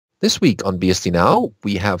This week on BSD Now,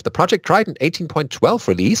 we have the Project Trident 18.12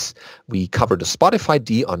 release. We cover the Spotify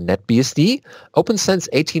D on NetBSD. OpenSense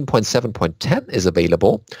 18.7.10 is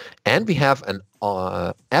available. And we have an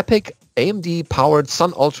epic AMD-powered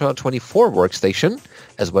Sun Ultra 24 workstation,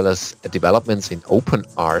 as well as developments in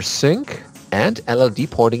OpenRsync and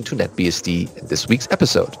LLD porting to NetBSD in this week's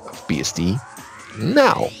episode of BSD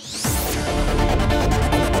Now.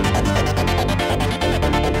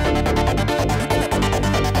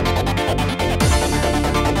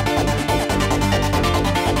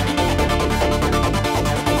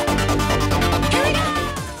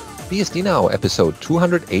 BSD Now, episode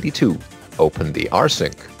 282, Open the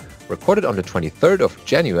Rsync, recorded on the 23rd of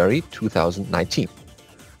January 2019.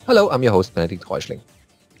 Hello, I'm your host, Benedikt Reuschling.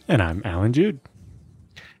 And I'm Alan Jude.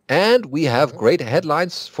 And we have great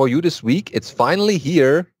headlines for you this week. It's finally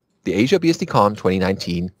here, the Asia BSDCon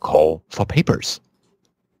 2019 call for papers.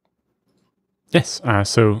 Yes,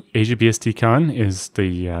 so Asia BSDCon is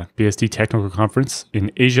the BSD technical conference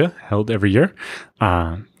in Asia held every year.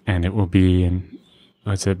 And it will be in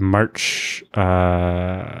March,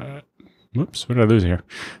 what did I lose here?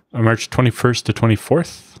 March 21st to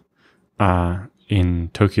 24th in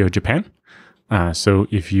Tokyo, Japan. So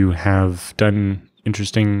if you have done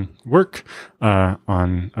interesting work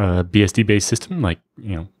on a BSD-based system like,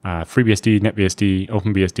 FreeBSD, NetBSD,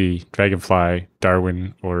 OpenBSD, Dragonfly,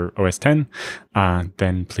 Darwin, or OS X,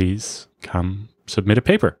 then please come submit a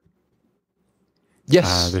paper.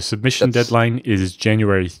 Yes. The submission deadline is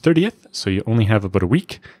January 30th, so you only have about a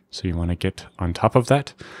week, so you want to get on top of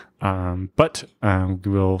that. But we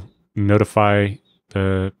will notify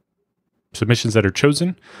the submissions that are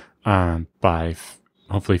chosen by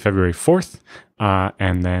hopefully February 4th,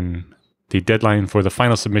 and then the deadline for the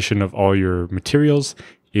final submission of all your materials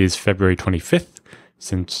is February 25th,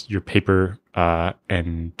 since your paper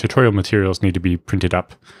and tutorial materials need to be printed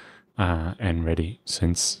up and ready,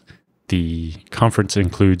 since the conference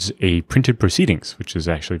includes a printed proceedings, which is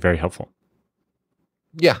actually very helpful.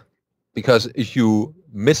 Yeah, because if you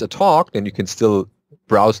miss a talk, then you can still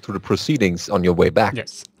browse through the proceedings on your way back.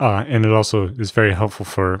 Yes, and it also is very helpful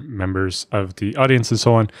for members of the audience and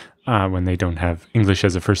so on when they don't have English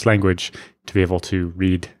as a first language to be able to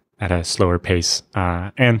read at a slower pace.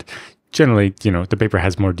 And generally, the paper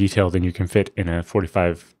has more detail than you can fit in a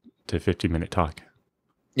 45 to 50-minute talk.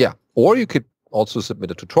 Yeah, or you could also submit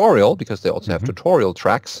a tutorial, because they also have tutorial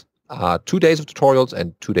tracks, 2 days of tutorials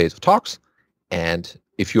and 2 days of talks. And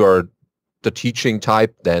if you are the teaching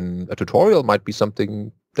type, then a tutorial might be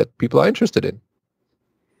something that people are interested in.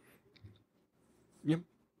 Yep.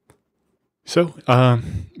 So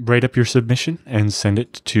write up your submission and send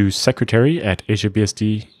it to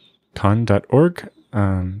secretary@asiabsdcon.org.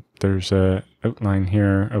 There's a outline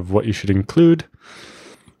here of what you should include.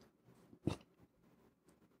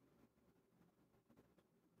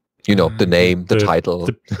 The name, the title.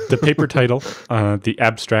 The paper title, the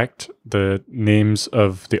abstract, the names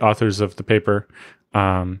of the authors of the paper,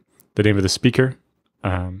 the name of the speaker.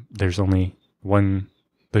 There's only one,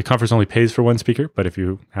 the conference only pays for one speaker, but if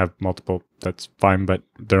you have multiple, that's fine, but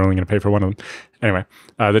they're only going to pay for one of them. Anyway,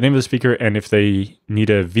 the name of the speaker, and if they need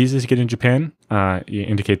a visa to get in Japan, you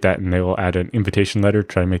indicate that, and they will add an invitation letter to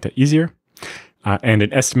try to make that easier, and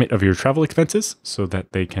an estimate of your travel expenses so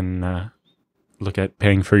that they can look at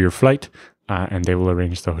paying for your flight, and they will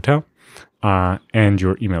arrange the hotel, and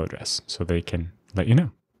your email address so they can let you know.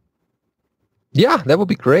 Yeah, that would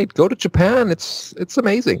be great. Go to Japan. It's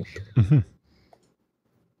amazing.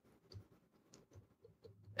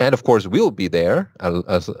 And of course, we'll be there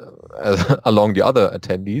as along the other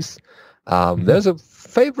attendees. There's a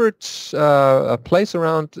favorite place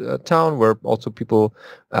around town where also people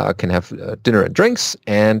can have dinner and drinks,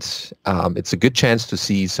 and it's a good chance to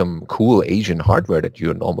see some cool Asian hardware that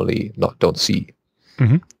you normally don't see.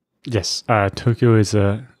 Yes, Tokyo is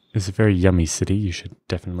a very yummy city. You should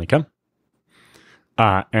definitely come.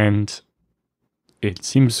 And it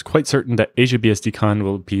seems quite certain that Asia BSDCon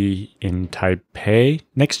will be in Taipei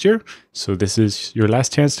next year, so this is your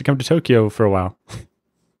last chance to come to Tokyo for a while.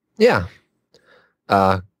 Yeah.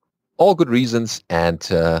 All good reasons, and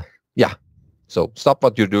so stop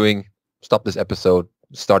what you're doing, stop this episode,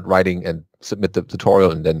 start writing and submit the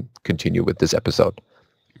tutorial, and then continue with this episode.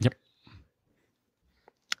 Yep.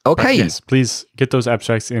 Okay. But yes, please get those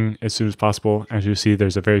abstracts in as soon as possible. As you see,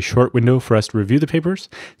 there's a very short window for us to review the papers,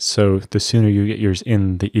 so the sooner you get yours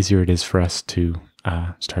in, the easier it is for us to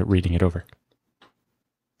start reading it over.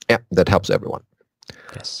 Yeah, that helps everyone.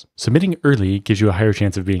 Yes. Submitting early gives you a higher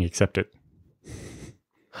chance of being accepted.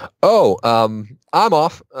 Oh, I'm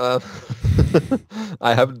off.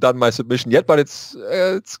 I haven't done my submission yet, but it's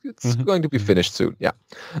going to be finished soon. Yeah.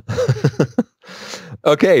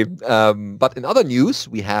 Okay. But in other news,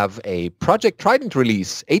 we have a Project Trident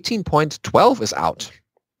release. 18.12 is out.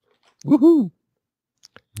 Woohoo!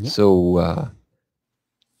 Yeah. So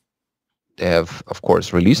they have, of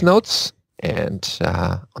course, release notes and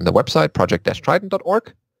on the website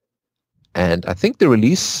project-trident.org. And I think the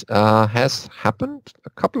release has happened a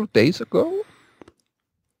couple of days ago.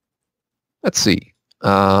 Let's see.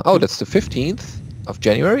 That's the 15th of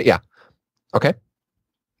January. Yeah. Okay.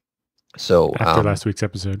 So after last week's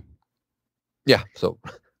episode. Yeah. So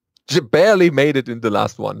barely made it in the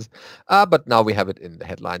last ones. But now we have it in the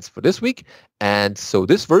headlines for this week. And so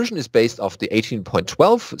this version is based off the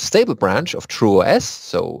 18.12 stable branch of TrueOS.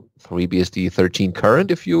 So FreeBSD 13 current,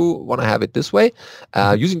 if you want to have it this way,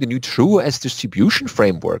 using the new TrueOS distribution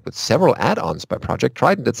framework with several add-ons by Project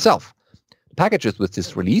Trident itself. Packages with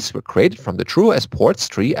this release were created from the TrueOS ports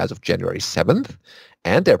tree as of January 7th,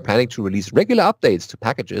 and they're planning to release regular updates to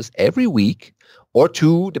packages every week or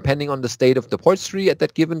two, depending on the state of the ports tree at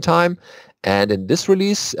that given time. And in this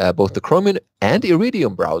release, both the Chromium and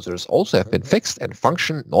Iridium browsers also have been fixed and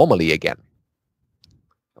function normally again.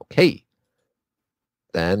 Okay.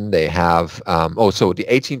 Then they have, so the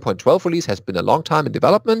 18.12 release has been a long time in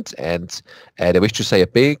development, and they wish to say a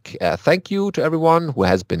big thank you to everyone who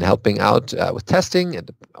has been helping out with testing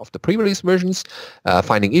of the pre-release versions,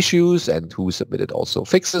 finding issues, and who submitted also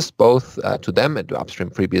fixes, both to them and to upstream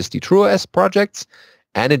FreeBSD TrueOS projects,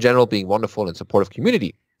 and in general being wonderful and supportive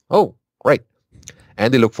community. Oh, great.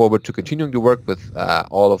 And they look forward to continuing to work with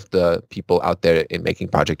all of the people out there in making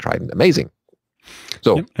Project Trident amazing.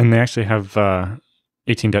 So, yep. And they actually have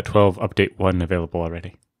 18.12 update 1 available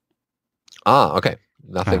already. Okay.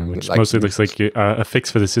 Nothing which mostly looks like a fix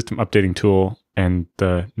for the system updating tool and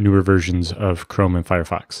the newer versions of Chrome and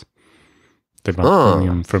Firefox. They bumped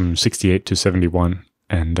Chromium from 68 to 71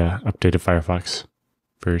 and updated Firefox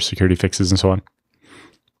for security fixes and so on.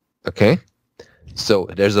 Okay. So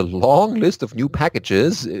there's a long list of new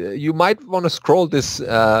packages. You might want to scroll this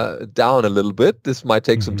down a little bit. This might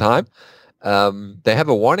take some time. They have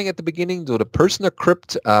a warning at the beginning. So the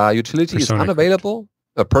PersonaCrypt utility is unavailable.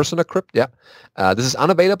 PersonaCrypt, yeah. This is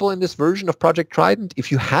unavailable in this version of Project Trident.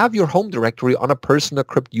 If you have your home directory on a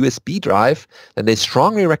PersonaCrypt USB drive, then they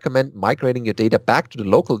strongly recommend migrating your data back to the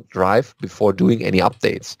local drive before doing any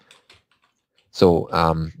updates. So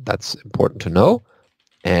that's important to know.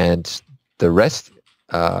 And the rest,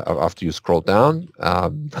 after you scroll down,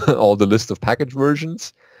 all the list of package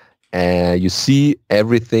versions, you see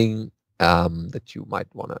everything that you might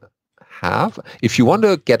want to have. If you want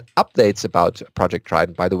to get updates about Project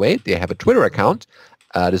Trident, by the way, they have a Twitter account.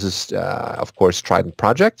 This is, of course, Trident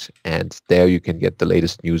Project, and there you can get the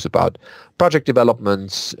latest news about project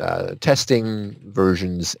developments, testing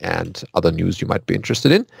versions, and other news you might be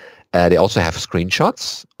interested in. They also have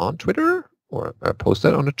screenshots on Twitter or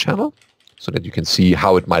posted on the channel so that you can see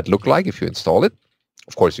how it might look like if you install it.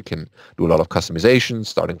 Of course, you can do a lot of customization,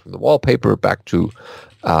 starting from the wallpaper back to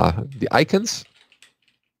the icons.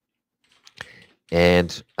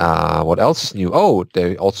 And what else is new? Oh,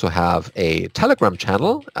 they also have a Telegram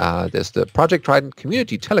channel. There's the Project Trident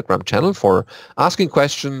community Telegram channel for asking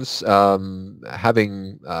questions,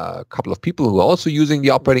 having a couple of people who are also using the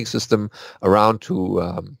operating system around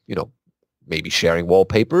to, maybe sharing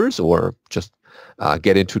wallpapers or just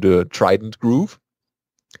get into the Trident groove.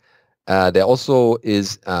 There also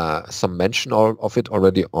is some mention of it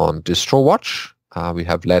already on DistroWatch. We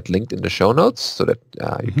have that linked in the show notes so that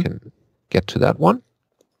you can get to that one.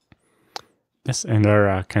 Yes, and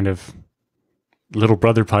our kind of little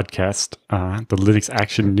brother podcast, the Linux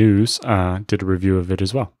Action News, did a review of it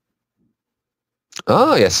as well.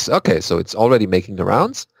 Oh, yes. Okay, so it's already making the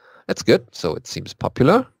rounds. That's good. So it seems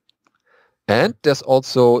popular. And there's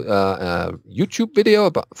also a YouTube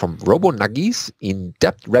video from RoboNuggies,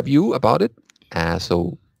 in-depth review about it.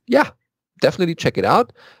 So yeah, definitely check it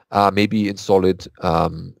out. Maybe install it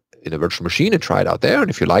in a virtual machine and try it out there. And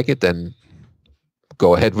if you like it, then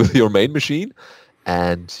go ahead with your main machine.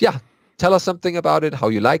 And yeah, tell us something about it, how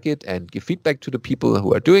you like it, and give feedback to the people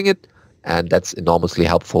who are doing it. And that's enormously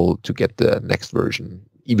helpful to get the next version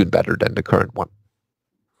even better than the current one.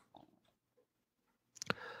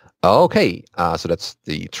 Okay, so that's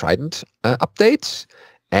the Trident update.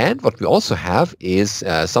 And what we also have is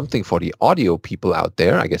something for the audio people out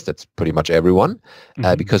there. I guess that's pretty much everyone,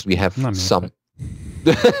 because we have some...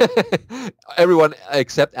 Everyone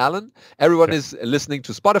except Alan. Everyone is listening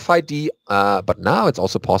to Spotify D, but now it's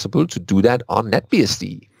also possible to do that on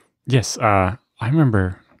NetBSD. Yes, I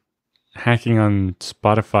remember hacking on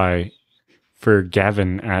Spotify for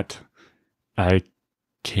Gavin at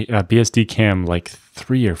BSD Cam like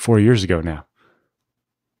 3 or 4 years ago now.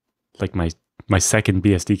 Like my second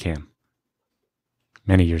BSD Cam.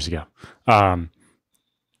 Many years ago.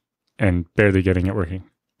 And barely getting it working.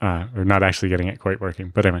 Or not actually getting it quite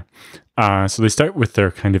working. But anyway. So they start with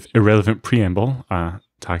their kind of irrelevant preamble,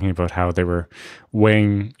 talking about how they were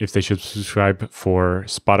weighing if they should subscribe for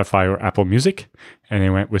Spotify or Apple Music. And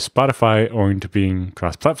they went with Spotify owing to being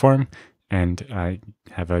cross-platform. And I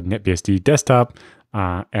have a NetBSD desktop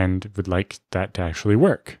and would like that to actually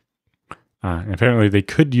work. And apparently they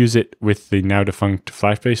could use it with the now defunct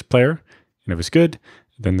Flash-based player. And it was good.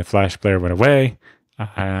 Then the Flash player went away.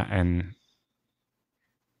 And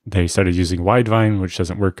they started using Widevine, which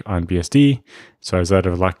doesn't work on BSD. So I was out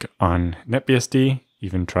of luck on NetBSD.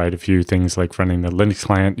 Even tried a few things like running the Linux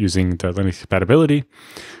client using the Linux compatibility.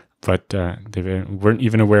 But they weren't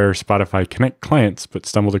even aware of Spotify Connect clients, but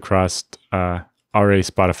stumbled across RA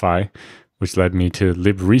Spotify, which led me to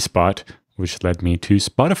librespot, which led me to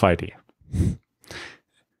Spotify-D.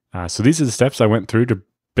 So these are the steps I went through to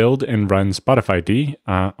build and run Spotify-D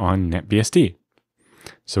on NetBSD.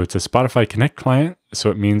 So it's a Spotify Connect client, so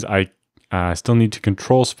it means I still need to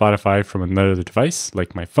control Spotify from another device,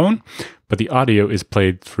 like my phone, but the audio is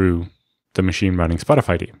played through the machine running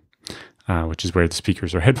Spotify-D, which is where the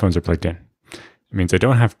speakers or headphones are plugged in. It means I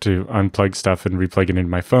don't have to unplug stuff and replug it into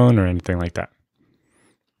my phone or anything like that.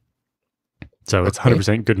 So it's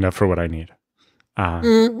 100% good enough for what I need.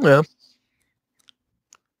 Yeah.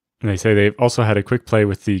 And they say they've also had a quick play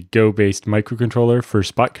with the Go-based microcontroller for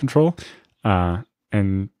spot control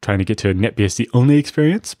and trying to get to a NetBSD only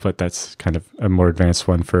experience, but that's kind of a more advanced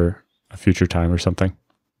one for a future time or something.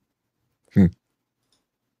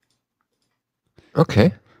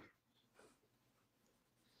 Okay.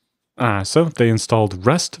 So they installed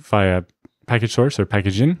Rust via package source or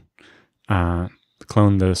package in,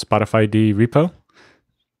 clone the Spotify-D repo,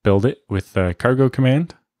 build it with the cargo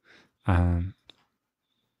command.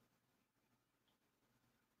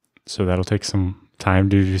 So that'll take some time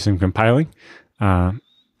to do some compiling. And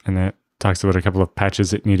that talks about a couple of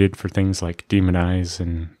patches it needed for things like demonize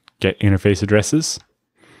and get interface addresses.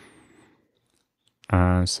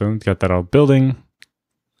 So got that all building.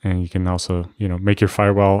 And you can also, make your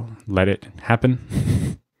firewall, let it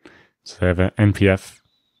happen. So they have NPF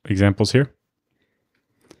examples here.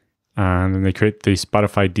 And then they create the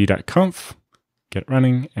Spotify d.conf, get it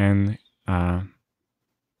running, and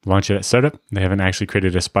launch it at startup. They haven't actually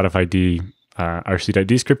created a Spotify D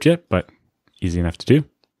rc.d script yet, but easy enough to do.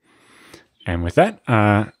 And with that,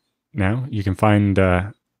 now you can find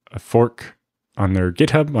a fork on their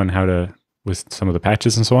GitHub on how to, with some of the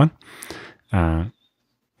patches and so on.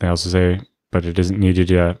 They also say, but it isn't needed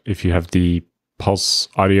if you have the Pulse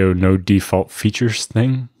Audio No Default Features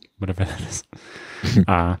thing, whatever that is.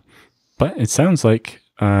 But it sounds like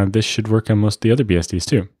this should work on most of the other BSDs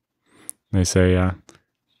too. They say,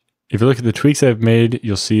 if you look at the tweaks I've made,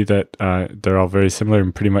 you'll see that they're all very similar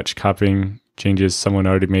and pretty much copying changes someone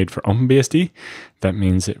already made for OpenBSD. That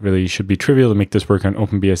means it really should be trivial to make this work on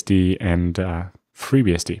OpenBSD and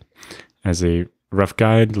FreeBSD. As a rough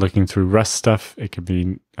guide, looking through Rust stuff, it could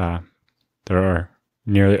be, there are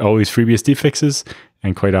nearly always FreeBSD fixes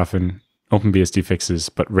and quite often OpenBSD fixes,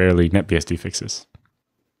 but rarely NetBSD fixes.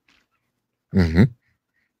 Mm-hmm.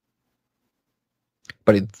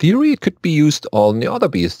 But in theory, it could be used on the other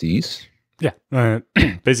BSDs. Yeah.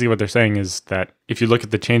 Basically what they're saying is that if you look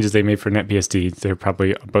at the changes they made for NetBSD, they're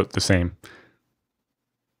probably about the same.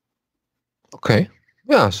 Okay.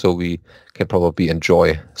 Yeah, so we can probably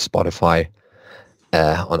enjoy Spotify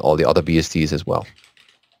on all the other BSDs as well.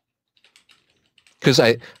 Because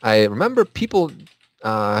I remember people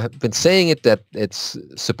have been saying it that it's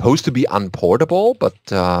supposed to be unportable, but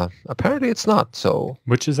apparently it's not. So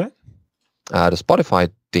which is that? The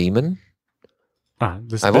Spotify daemon.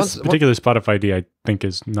 This particular Spotify D, I think,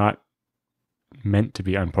 is not meant to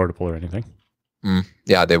be unportable or anything.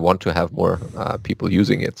 Yeah, they want to have more people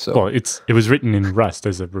using it. So well, it was written in Rust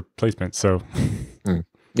as a replacement. So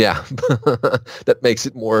yeah, that makes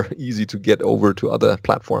it more easy to get over to other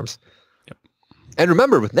platforms. Yep. And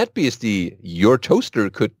remember, with NetBSD, your toaster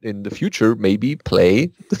could, in the future, maybe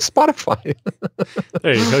play the Spotify.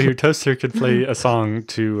 There you go. Your toaster could play a song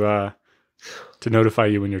to notify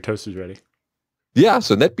you when your toaster's ready. Yeah,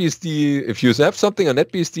 so NetBSD, if you have something on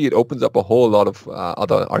NetBSD, it opens up a whole lot of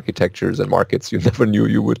other architectures and markets you never knew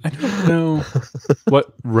you would. I don't know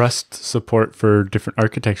what Rust support for different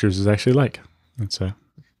architectures is actually like. That's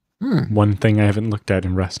one thing I haven't looked at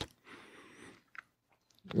in Rust.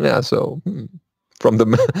 Yeah, so from the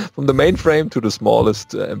from the mainframe to the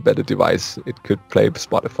smallest embedded device, it could play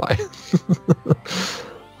Spotify.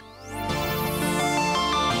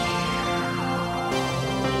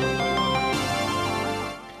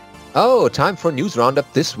 Oh, time for news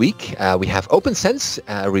roundup this week. We have OpenSense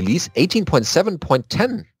release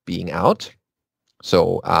 18.7.10 being out.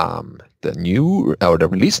 So the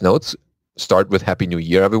release notes start with Happy New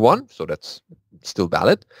Year, everyone. So that's still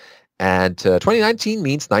valid. And 2019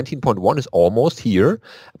 means 19.1 is almost here.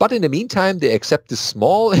 But in the meantime, they accept this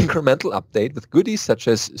small incremental update with goodies such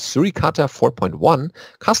as Suricata 4.1,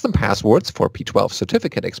 custom passwords for P12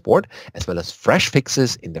 certificate export, as well as fresh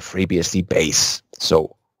fixes in the FreeBSD base.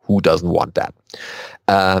 So who doesn't want that?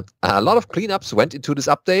 A lot of cleanups went into this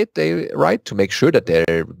update, they write, to make sure that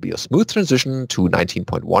there would be a smooth transition to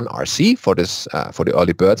 19.1 RC for the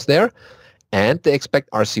early birds there. And they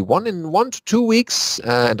expect RC1 in 1 to 2 weeks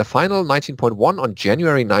and the final 19.1 on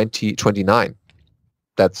January 29.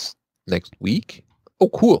 That's next week. Oh,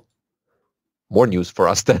 cool. More news for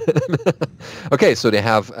us then. Okay, so they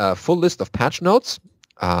have a full list of patch notes,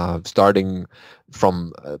 starting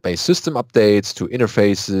from base system updates to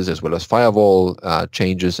interfaces, as well as firewall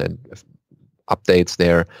changes and updates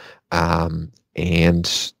there.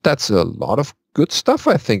 And that's a lot of good stuff,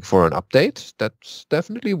 I think, for an update. That's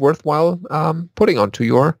definitely worthwhile putting onto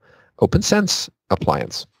your OpenSense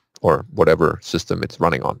appliance or whatever system it's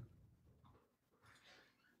running on.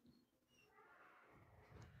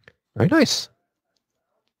 Very nice.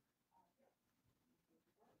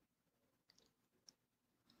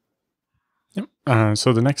 Yep.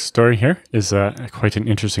 So the next story here is quite an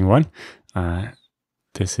interesting one.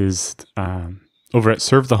 This is over at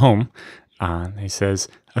Serve the Home. He says,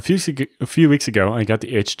 a few weeks ago, I got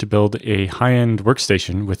the itch to build a high-end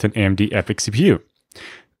workstation with an AMD EPYC CPU.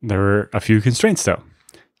 There were a few constraints, though.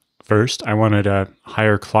 First, I wanted a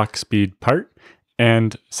higher clock speed part,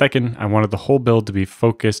 and second, I wanted the whole build to be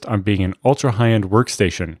focused on being an ultra-high-end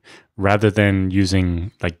workstation rather than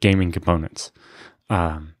using like gaming components.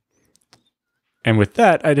 And with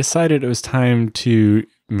that, I decided it was time to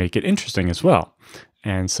make it interesting as well.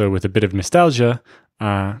 And so with a bit of nostalgia,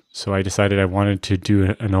 so I decided I wanted to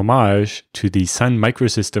do an homage to the Sun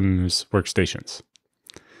Microsystems workstations.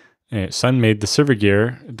 Sun made the server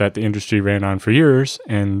gear that the industry ran on for years,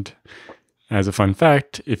 and as a fun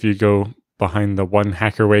fact, if you go behind the One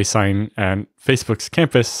Hacker Way sign at Facebook's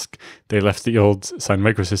campus, they left the old Sun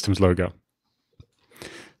Microsystems logo.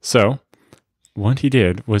 So what he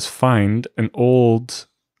did was find an old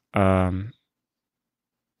Sun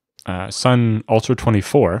Ultra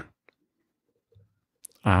 24,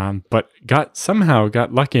 but somehow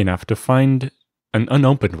got lucky enough to find an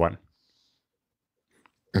unopened one.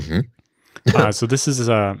 Mm-hmm. So this is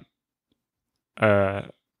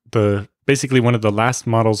basically one of the last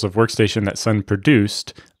models of workstation that Sun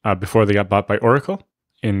produced before they got bought by Oracle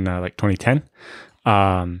in like 2010.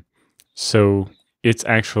 So it's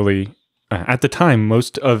actually at the time,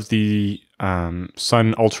 most of the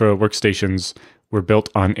Sun Ultra workstations were built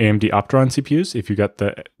on AMD Opteron CPUs, if you got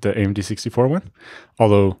the AMD 64 one.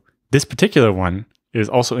 Although this particular one is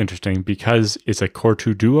also interesting because it's a Core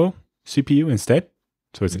 2 Duo CPU instead.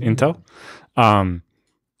 So it's an Intel.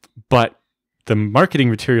 But the marketing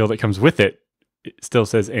material that comes with it still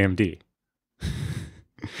says AMD.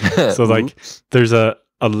 So like there's a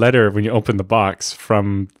letter when you open the box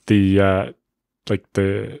from the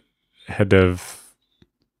the head of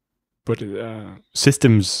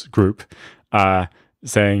systems group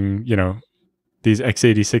saying, you know, these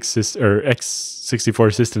x86 or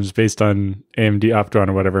x64 systems based on AMD Opteron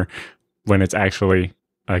or whatever, when it's actually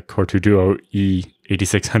a Core 2 Duo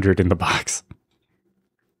E8600 in the box.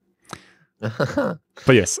 But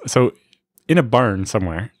yes, so in a barn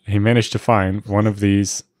somewhere, he managed to find one of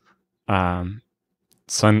these Sun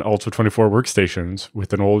Ultra 24 workstations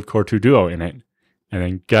with an old Core 2 Duo in it, and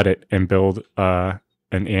then gut it and build an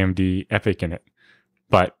AMD EPYC in it.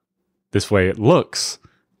 But this way it looks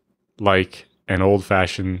like an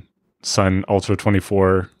old-fashioned Sun Ultra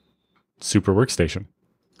 24 super workstation.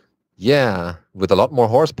 Yeah, with a lot more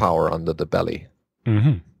horsepower under the belly.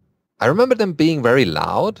 Mm-hmm. I remember them being very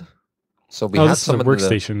loud. So we had some a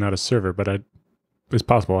workstation, not a server, but it's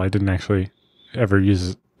possible. I didn't actually ever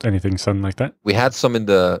use anything Sun like that. We had some in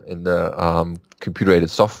the computer-aided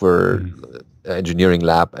software engineering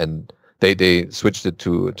lab, and they switched it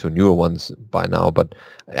to newer ones by now. But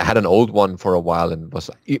I had an old one for a while, and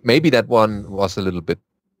maybe that one was a little bit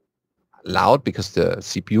loud because the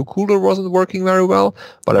CPU cooler wasn't working very well.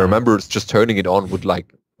 But I remember just turning it on would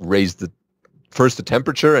like raise the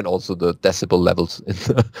temperature and also the decibel levels in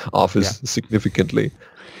the office significantly.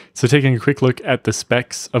 So taking a quick look at the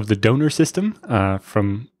specs of the donor system,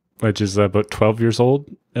 which is about 12 years old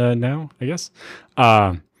now, I guess.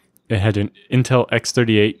 It had an Intel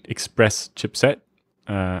X38 Express chipset,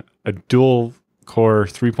 a dual-core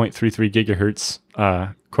 3.33 gigahertz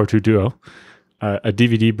Core 2 Duo, a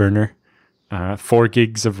DVD burner, 4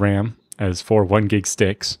 gigs of RAM as 4 1 gig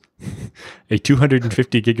sticks, a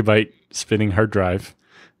 250 gigabyte spinning hard drive,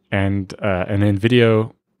 and an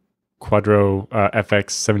NVIDIA Quadro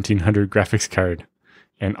FX 1700 graphics card,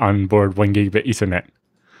 and onboard 1 gigabit Ethernet,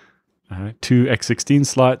 2 X16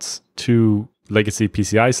 slots, 2 legacy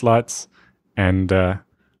PCI slots, and a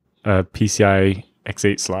PCI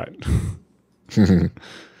X8 slot,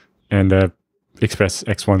 and a Express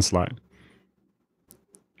X1 slot,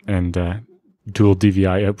 and dual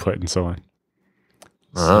DVI output, and so on.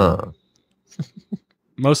 So,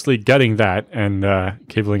 mostly gutting that and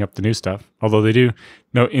cabling up the new stuff. Although they do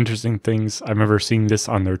know interesting things. I remember seeing this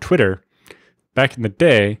on their Twitter. Back in the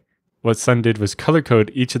day, what Sun did was color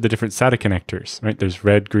code each of the different SATA connectors, right? There's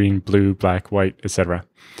red, green, blue, black, white, etc.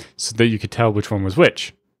 So that you could tell which one was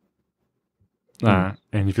which. And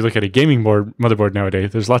if you look at a gaming motherboard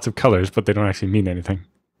nowadays, there's lots of colors, but they don't actually mean anything.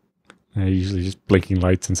 Usually just blinking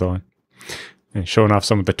lights and so on. And showing off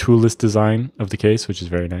some of the toolless design of the case, which is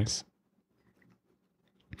very nice.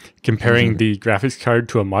 Comparing the graphics card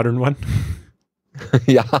to a modern one.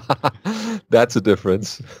 Yeah, that's a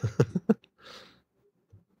difference.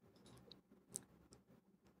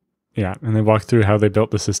 Yeah, and they walk through how they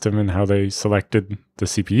built the system and how they selected the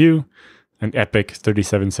CPU, an EPYC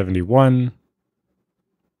 3771,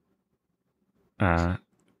 a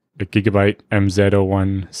Gigabyte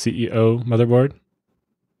MZ01 CEO motherboard,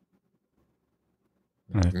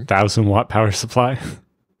 a 1000-watt power supply,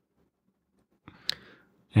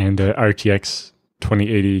 and a RTX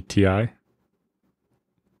 2080 Ti.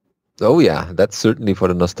 Oh yeah, that's certainly for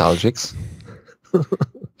the nostalgics.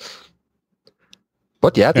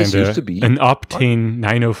 But yeah, this used to be an Optane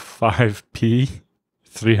 905p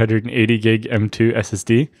 380 gig M2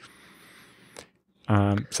 SSD.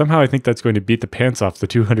 Somehow I think that's going to beat the pants off the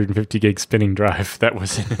 250 gig spinning drive that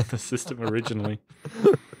was in the system originally.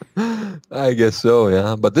 I guess so,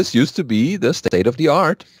 yeah. But this used to be the state of the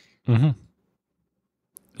art. Mm-hmm.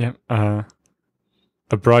 Yeah. A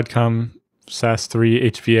Broadcom SAS3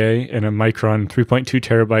 HVA and a Micron 3.2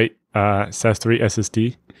 terabyte SAS3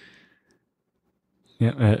 SSD.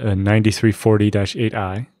 Yeah, a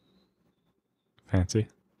 9340-8i. Fancy.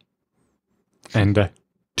 And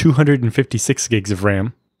 256 gigs of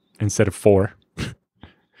RAM instead of 4.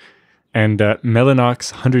 And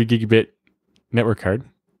Mellanox 100 gigabit network card.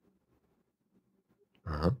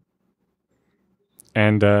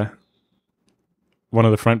 And one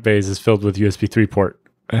of the front bays is filled with USB 3 port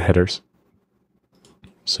headers.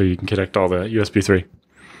 So you can connect all the USB 3.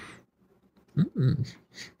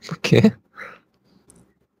 Okay.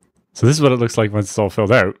 So this is what it looks like once it's all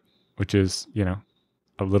filled out, which is, a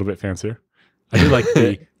little bit fancier. I do like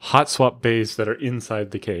the hot swap bays that are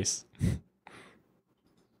inside the case.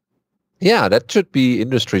 Yeah, that should be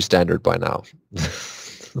industry standard by now.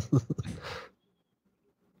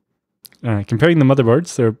 Comparing the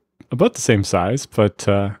motherboards, they're about the same size, but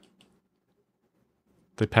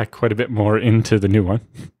they pack quite a bit more into the new one.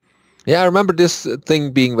 Yeah, I remember this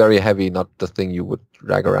thing being very heavy, not the thing you would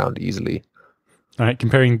drag around easily. All right,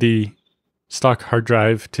 comparing the stock hard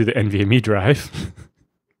drive to the NVMe drive.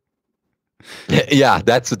 Yeah,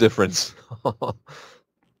 that's the difference.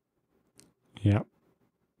 Yeah.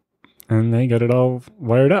 And they got it all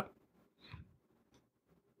wired up.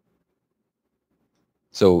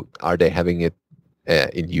 So are they having it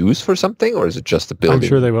in use for something, or is it just a building? I'm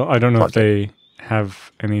sure they will. I don't know project? if they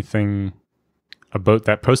have anything about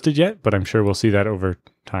that posted yet, but I'm sure we'll see that over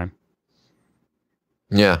time.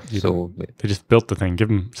 Yeah, so they just built the thing. Give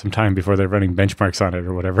them some time before they're running benchmarks on it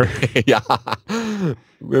or whatever. Yeah,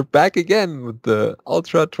 we're back again with the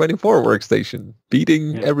Ultra 24 workstation,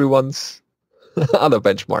 beating everyone's other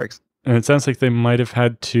benchmarks. And it sounds like they might have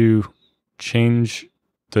had to change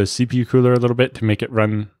the CPU cooler a little bit to make it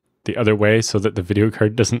run the other way so that the video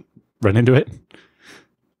card doesn't run into it.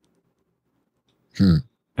 And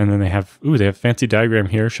then they have a fancy diagram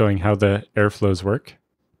here showing how the airflows work.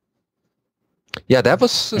 Yeah, that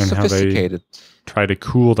was sophisticated. How they try to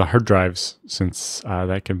cool the hard drives, since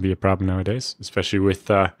that can be a problem nowadays, especially with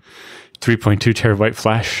 3.2 terabyte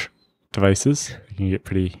flash devices. It can get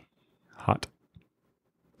pretty hot.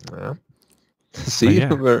 Yeah. See,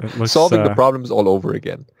 we're solving the problems all over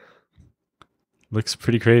again. Looks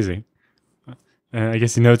pretty crazy. I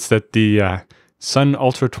guess he notes that the Sun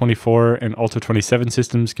Ultra 24 and Ultra 27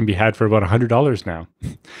 systems can be had for about $100 now.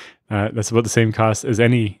 That's about the same cost as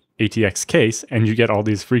any ATX case, and you get all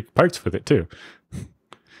these free parts with it too.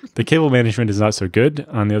 The cable management is not so good.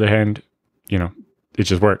 On the other hand, it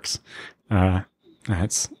just works.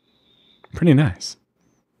 That's pretty nice.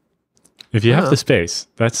 If you have the space,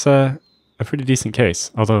 that's a pretty decent case,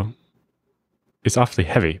 although it's awfully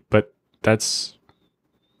heavy, but that's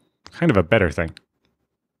kind of a better thing.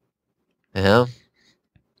 Yeah.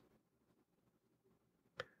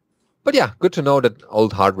 But yeah, good to know that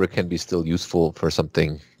old hardware can be still useful for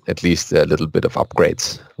something, at least a little bit of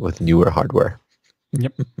upgrades with newer hardware.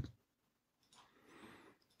 Yep.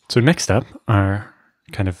 So next up, our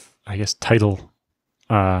kind of, I guess, title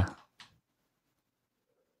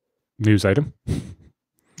news item.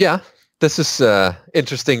 Yeah, this is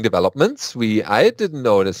interesting developments. I didn't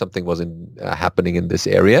know that something was happening in this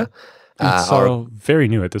area. It's all very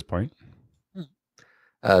new at this point.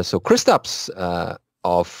 So Kristaps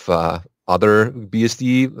of other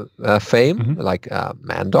BSD fame, like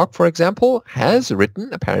Mandoc, for example, has written,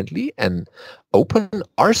 apparently, an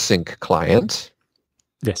OpenRsync client.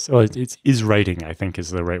 Yes, well, it is writing, I think,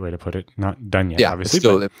 is the right way to put it. Not done yet, obviously. It's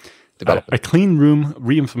still development. A clean room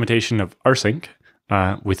re-implementation of Rsync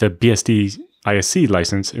with a BSD ISC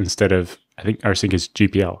license instead of, I think Rsync is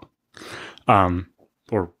GPL.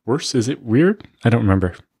 Or worse, is it weird? I don't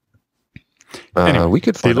remember. Anyway, we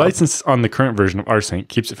could find the license on the current version of Rsync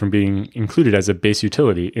keeps it from being included as a base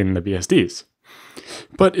utility in the BSDs.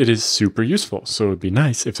 But it is super useful, so it would be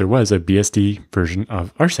nice if there was a BSD version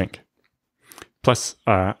of Rsync. Plus,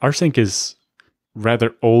 Rsync is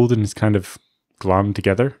rather old and is kind of glommed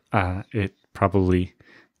together. It probably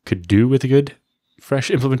could do with a good,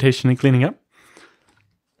 fresh implementation and cleaning up.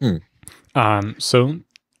 So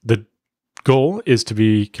the goal is to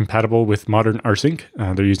be compatible with modern Rsync.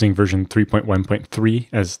 They're using version 3.1.3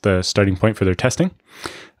 as the starting point for their testing.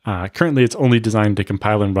 Currently, it's only designed to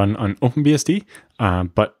compile and run on OpenBSD,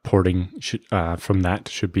 but porting from that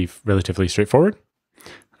should be relatively straightforward.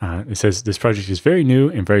 It says this project is very new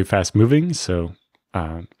and very fast moving, so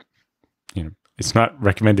it's not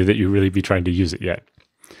recommended that you really be trying to use it yet.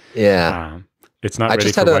 Yeah, it's not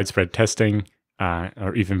ready for widespread testing.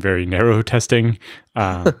 Or even very narrow testing.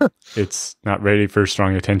 It's not ready for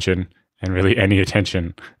strong attention and really any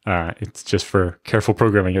attention. It's just for careful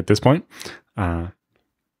programming at this point. But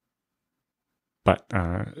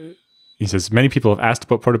he says, many people have asked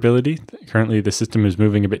about portability. Currently, the system is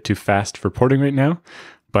moving a bit too fast for porting right now,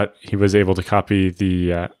 but he was able to copy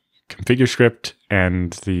the configure script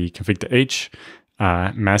and the config to H,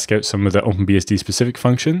 mask out some of the OpenBSD specific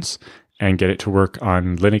functions, and get it to work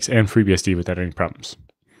on Linux and FreeBSD without any problems.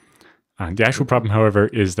 The actual problem, however,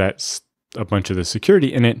 is that a bunch of the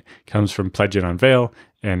security in it comes from pledging on Veil,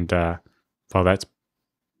 and while that's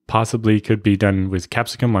possibly could be done with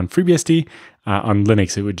Capsicum on FreeBSD, on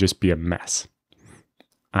Linux it would just be a mess.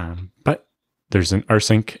 But there's an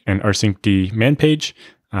Rsync and Rsyncd man page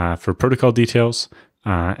for protocol details,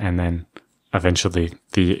 and then eventually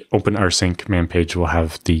the OpenRsync man page will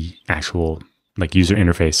have the actual user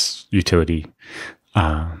interface utility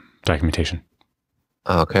documentation.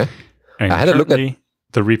 Okay. And I had a look at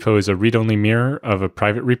the repo is a read-only mirror of a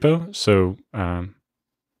private repo, so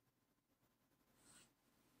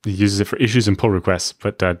it uses it for issues and pull requests,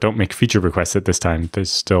 but don't make feature requests at this time. They're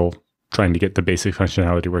still trying to get the basic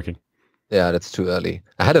functionality working. Yeah, that's too early.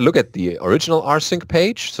 I had a look at the original Rsync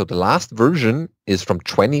page. So the last version is from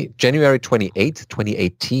January 28,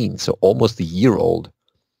 2018, so almost a year old.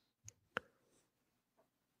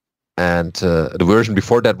 And the version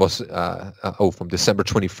before that was from December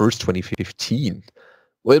 21st, 2015.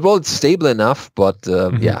 Well, it's stable enough, but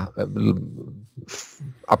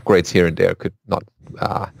upgrades here and there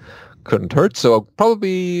couldn't hurt. So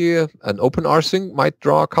probably an OpenRsync might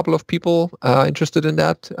draw a couple of people interested in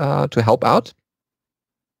that to help out.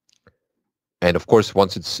 And of course,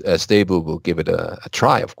 once it's stable, we'll give it a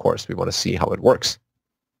try. Of course, we want to see how it works.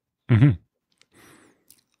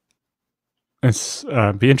 It's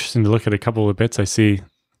be interesting to look at a couple of bits. I see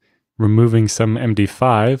removing some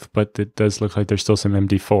MD5, but it does look like there's still some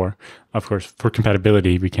MD4. Of course, for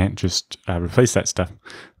compatibility, we can't just replace that stuff.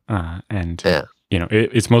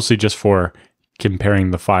 It's mostly just for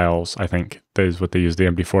comparing the files. I think that is what they use the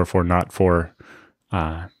MD4 for, not for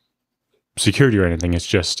security or anything. It's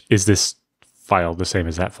just, is this file the same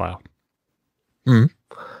as that file?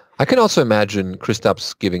 I can also imagine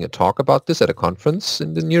Kristaps giving a talk about this at a conference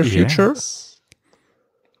in the near future.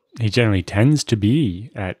 He generally tends to be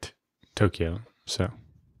at Tokyo, so.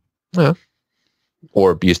 Yeah.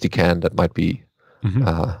 Or BSD Can, that might be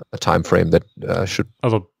a time frame that should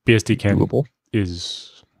Although BSD Can doable.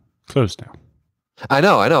 is closed now. I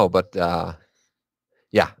know, but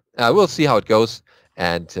yeah, we'll see how it goes,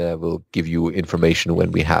 and we'll give you information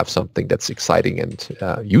when we have something that's exciting and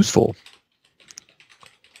useful.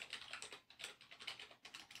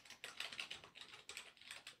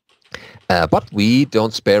 But we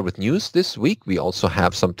don't spare with news this week. We also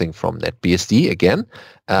have something from NetBSD again.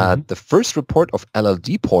 The first report of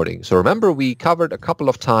LLD porting. So remember, we covered a couple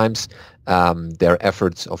of times their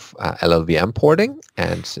efforts of LLVM porting,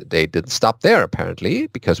 and they didn't stop there apparently,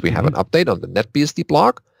 because we have an update on the NetBSD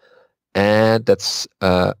blog, and that's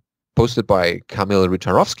posted by Kamil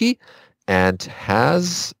Rytarowski, and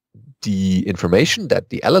has the information that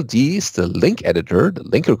the LLD is the link editor, the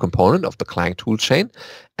linker component of the Clang toolchain,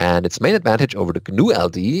 and its main advantage over the GNU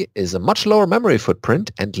LD is a much lower memory footprint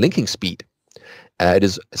and linking speed. It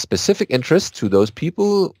is a specific interest to those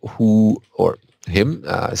people who, or him,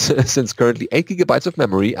 since currently 8 gigabytes of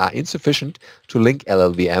memory are insufficient to link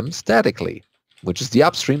LLVM statically, which is the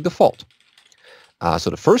upstream default. So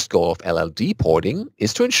the first goal of LLD porting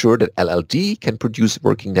is to ensure that LLD can produce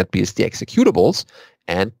working NetBSD executables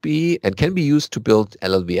and can be used to build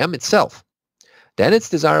LLVM itself. Then it's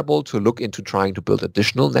desirable to look into trying to build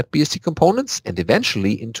additional NetBSD components and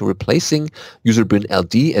eventually into replacing userbin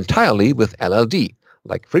LD entirely with LLD,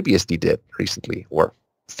 like FreeBSD did recently, or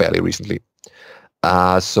fairly recently.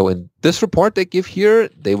 So in this report they give here,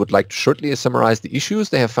 they would like to shortly summarize the issues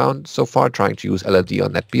they have found so far trying to use LLD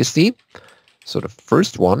on NetBSD. So the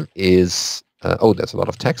first one is, there's a lot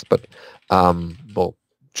of text, but we'll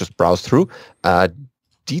just browse through.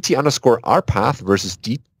 DT_RPath versus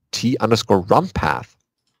DT_RunPath.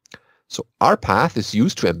 So RPath is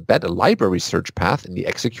used to embed a library search path in the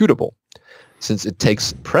executable. Since it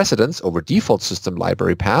takes precedence over default system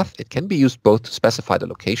library path, it can be used both to specify the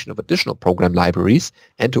location of additional program libraries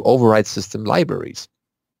and to override system libraries.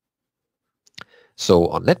 So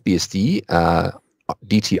on NetBSD,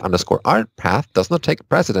 DT_RPath does not take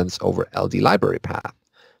precedence over LD library path.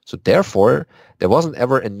 So therefore, there wasn't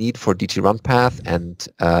ever a need for DT_RunPath and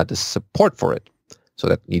the support for it. So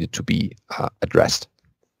that needed to be addressed.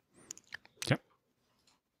 Yeah.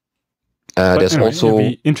 There's anyway, also...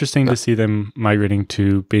 It'd be interesting to see them migrating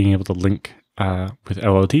to being able to link with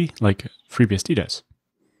LLD like FreeBSD does.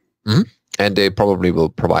 And they probably will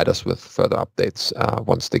provide us with further updates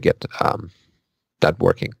once they get that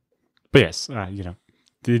working. But yes,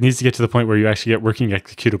 it needs to get to the point where you actually get working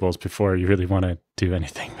executables before you really want to do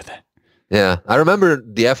anything with it. Yeah, I remember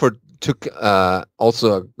the effort took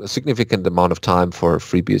also a significant amount of time for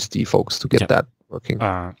FreeBSD folks to get that working.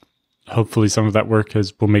 Hopefully some of that work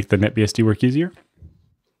will make the NetBSD work easier.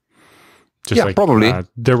 Just like probably.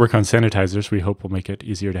 Their work on sanitizers, we hope will make it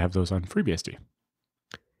easier to have those on FreeBSD.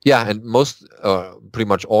 Yeah, and pretty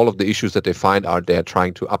much all of the issues that they find are they're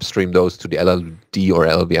trying to upstream those to the LLD or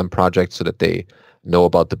LLVM project so that they know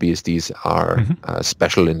about the BSDs are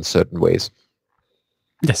special in certain ways.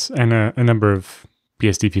 Yes, and a number of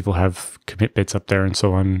BSD people have commit bits up there and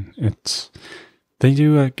so on. They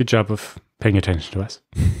do a good job of paying attention to us.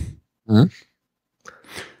 Yeah,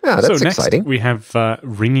 that's so next, exciting. We have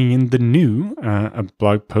Ringing in the New, a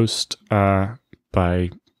blog post by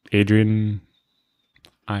Adrian,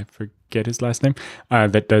 I forget his last name,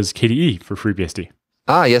 that does KDE for FreeBSD.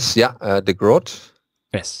 Yes, De Groot.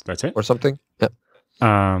 Yes, that's it. Or something. Yeah.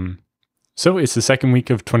 So it's the second week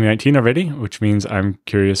of 2019 already, which means I'm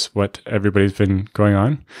curious what everybody's been going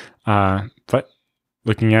on. But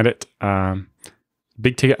looking at it,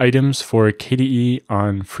 big ticket items for KDE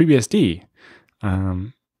on FreeBSD.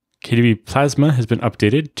 KDE Plasma has been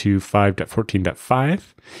updated to 5.14.5.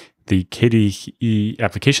 The KDE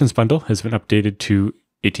Applications Bundle has been updated to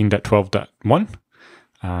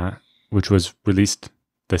 18.12.1, which was released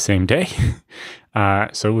the same day.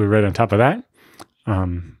 So we're right on top of that.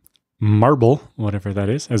 Marble, whatever that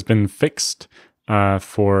is, has been fixed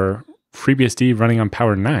for FreeBSD running on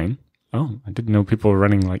Power 9. Oh, I didn't know people were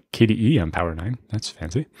running like KDE on Power 9. That's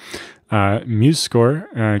fancy.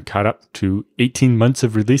 MuseScore caught up to 18 months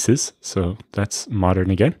of releases, so that's modern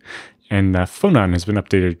again. And Phonon has been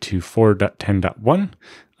updated to 4.10.1,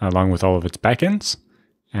 along with all of its backends.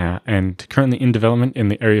 And currently in development in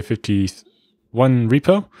the Area 51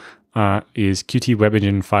 repo is Qt Web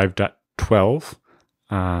Engine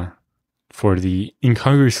 5.12 for the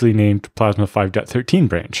incongruously named Plasma 5.13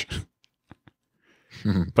 branch.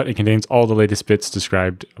 But it contains all the latest bits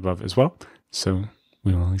described above as well. So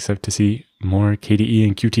we will expect to see more KDE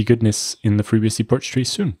and Qt goodness in the FreeBSD ports tree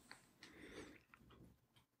soon.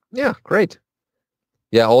 Yeah, great.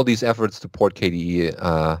 Yeah, all these efforts to port KDE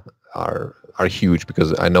are huge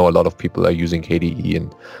because I know a lot of people are using KDE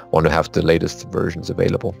and want to have the latest versions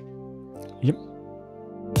available. Yep.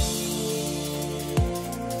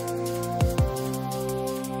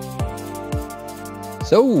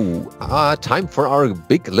 So, time for our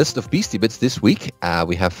big list of BSD bits this week.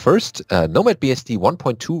 We have first NetBSD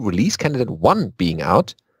 1.2 release candidate 1 being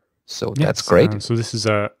out. So that's great. So this is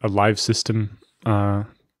a live system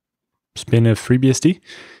spin of FreeBSD.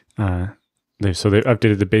 So they've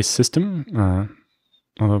updated the base system.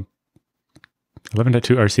 Although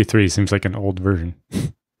 11.2 RC3 seems like an old version.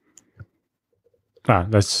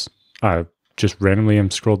 That's just randomly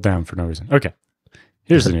I'm scrolled down for no reason. Okay,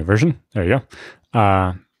 here's the new version. There you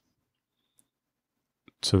go.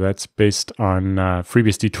 So that's based on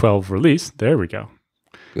FreeBSD 12 release. There we go.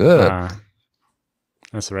 Good.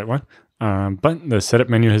 That's the right one. But the setup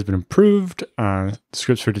menu has been improved.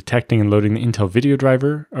 Scripts for detecting and loading the Intel video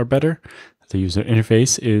driver are better. The user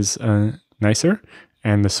interface is nicer.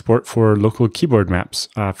 And the support for local keyboard maps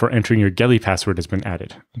for entering your Geli password has been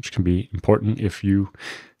added, which can be important if you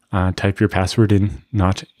type your password in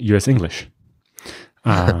not US English.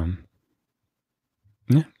 Yeah.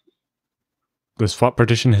 The swap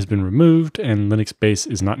partition has been removed, and Linux base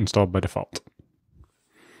is not installed by default.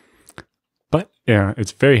 But yeah,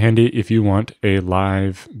 it's very handy if you want a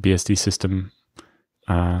live BSD system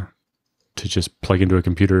to just plug into a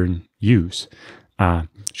computer and use.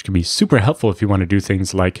 Which can be super helpful if you want to do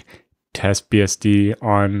things like test BSD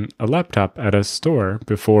on a laptop at a store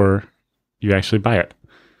before you actually buy it.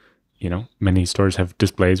 You know, many stores have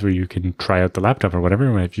displays where you can try out the laptop or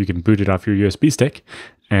whatever. If you can boot it off your USB stick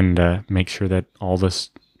and make sure that all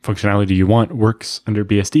this functionality you want works under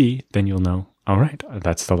BSD, then you'll know, all right,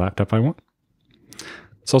 that's the laptop I want.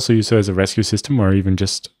 It's also used as a rescue system, or even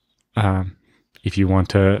just if you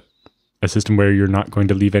want a system where you're not going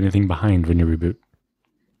to leave anything behind when you reboot.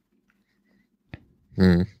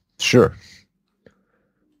 Sure.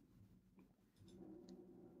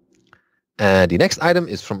 And the next item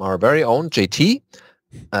is from our very own JT,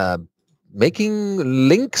 making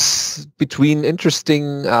links between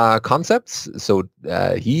interesting concepts. So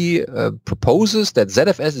he proposes that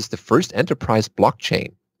ZFS is the first enterprise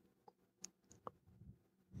blockchain.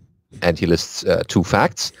 And he lists 2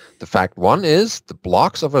 facts. The fact 1 is the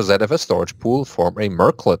blocks of a ZFS storage pool form a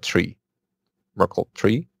Merkle tree. Merkle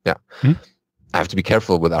tree? Yeah. I have to be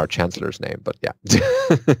careful with our chancellor's name, but yeah.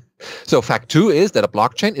 So fact 2 is that a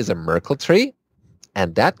blockchain is a Merkle tree,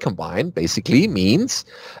 and that combined basically means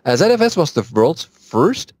ZFS was the world's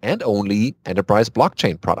first and only enterprise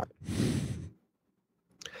blockchain product.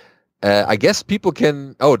 I guess people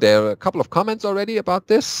can... Oh, there are a couple of comments already about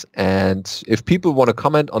this, and if people want to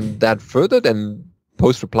comment on that further, then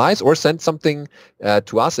post replies or send something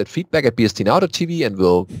to us at feedback@bsdnow.tv, and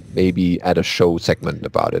we'll maybe add a show segment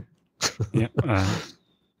about it. Yeah.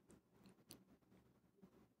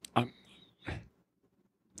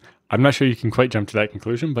 I'm not sure you can quite jump to that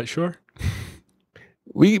conclusion, but sure.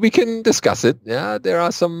 We can discuss it. Yeah, there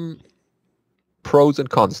are some pros and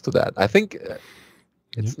cons to that. I think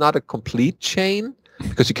it's not a complete chain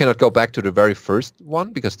because you cannot go back to the very first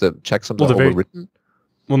one because the checksums are overwritten.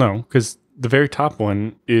 Well, no, because the very top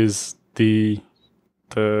one is the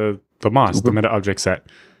MOS, the meta object set,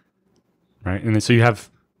 right? And then, so you have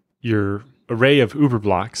your array of Uber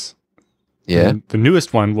blocks. Yeah. And the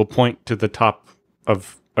newest one will point to the top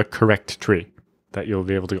of a correct tree that you'll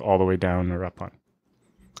be able to go all the way down or up on.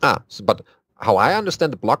 But how I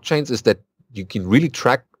understand the blockchains is that you can really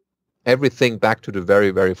track everything back to the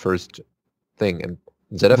very, very first thing. And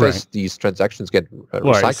in ZFS, these transactions get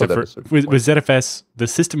recycled. With ZFS, the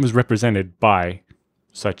system was represented by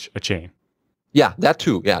such a chain. Yeah, that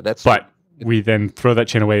too. Yeah, that's. But we then throw that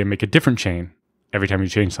chain away and make a different chain every time you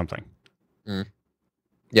change something.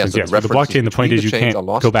 Yeah, so yes, with the blockchain, the point is you can't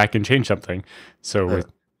go back and change something. So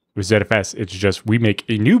with ZFS, it's just we make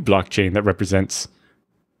a new blockchain that represents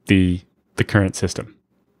the current system.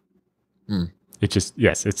 It just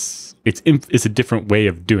it's a different way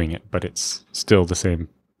of doing it, but it's still the same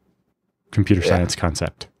computer science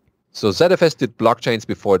concept. So ZFS did blockchains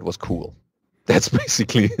before it was cool. That's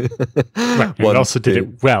basically right. And it also did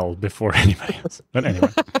it well before anybody else. But anyway.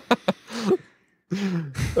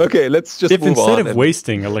 Okay, let's just move on. If instead of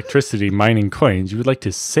wasting electricity mining coins, you would like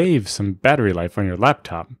to save some battery life on your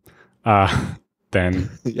laptop, then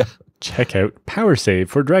check out PowerSave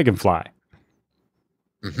for Dragonfly.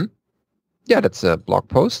 Yeah, that's a blog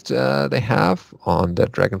post they have on the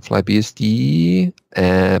Dragonfly BSD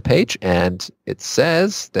page, and it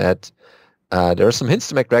says that there are some hints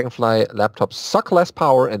to make Dragonfly laptops suck less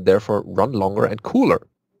power and therefore run longer and cooler.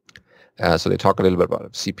 So they talk a little bit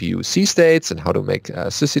about CPU C states and how to make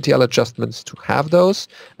sysctl adjustments to have those,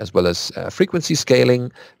 as well as frequency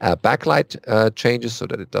scaling, backlight changes so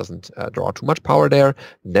that it doesn't draw too much power there,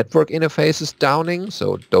 network interfaces downing,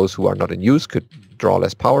 so those who are not in use could draw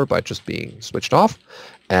less power by just being switched off,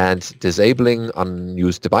 and disabling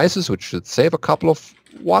unused devices, which should save a couple of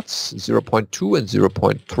watts, 0.2 and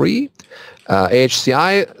 0.3.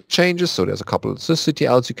 AHCI changes, so there's a couple of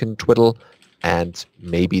sysctls you can twiddle, and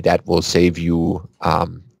maybe that will save you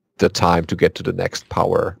the time to get to the next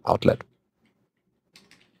power outlet.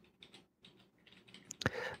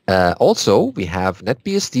 Also, we have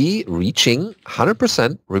NetBSD reaching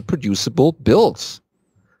 100% reproducible builds.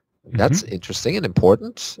 That's interesting and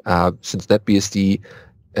important, since NetBSD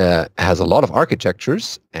has a lot of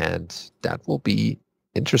architectures, and that will be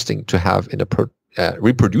interesting to have in a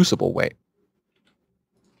reproducible way.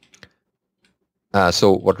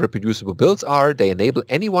 So what reproducible builds are, they enable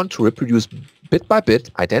anyone to reproduce bit by bit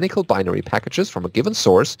identical binary packages from a given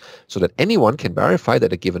source so that anyone can verify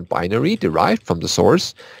that a given binary derived from the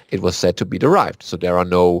source, it was said to be derived. So there are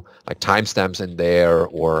no like timestamps in there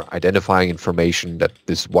or identifying information that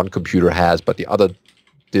this one computer has but the other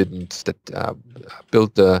didn't, that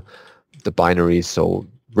built the binary. So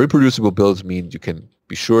reproducible builds mean you can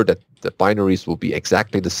be sure that the binaries will be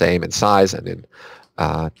exactly the same in size and in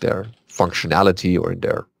their functionality or in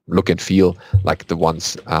their look and feel like the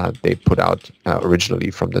ones they put out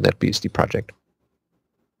originally from the NetBSD project.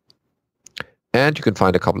 And you can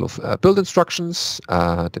find a couple of build instructions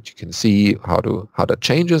that you can see how that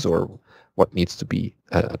changes or what needs to be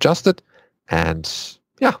adjusted. And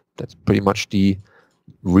yeah, that's pretty much the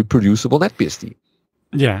reproducible NetBSD.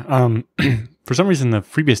 Yeah. For some reason, the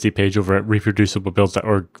FreeBSD page over at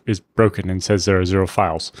reproduciblebuilds.org is broken and says there are 0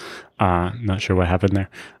 files. Not sure what happened there.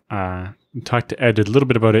 Talked to Ed a little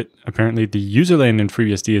bit about it. Apparently, the user lane in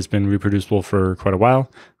FreeBSD has been reproducible for quite a while,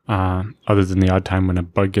 other than the odd time when a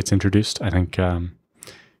bug gets introduced. I think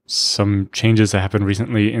some changes that happened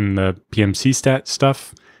recently in the PMC stat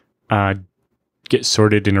stuff get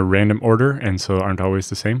sorted in a random order, and so aren't always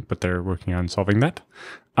the same, but they're working on solving that.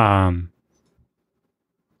 I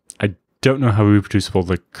don't know how reproducible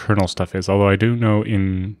the kernel stuff is, although I do know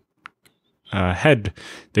in head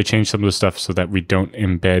they changed some of the stuff so that we don't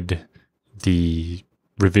embed the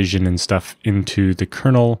revision and stuff into the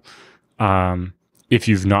kernel if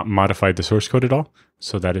you've not modified the source code at all,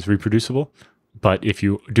 so that is reproducible. But if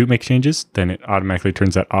you do make changes, then it automatically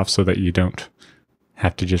turns that off so that you don't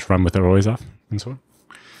have to just run with it always off and so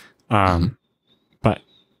on. But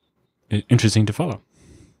interesting to follow.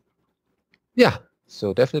 Yeah,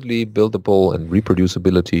 so definitely buildable, and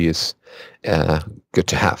reproducibility is good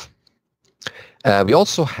to have. We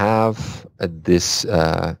also have this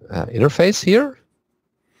interface here.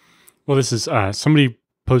 Well, this is somebody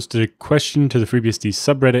posted a question to the FreeBSD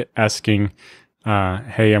subreddit asking,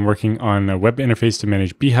 hey, I'm working on a web interface to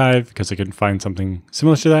manage Beehive because I couldn't find something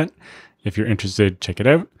similar to that. If you're interested, check it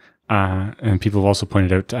out. And people have also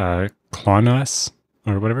pointed out CloneOS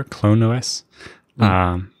or whatever, CloneOS,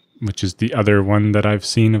 which is the other one that I've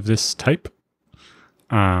seen of this type.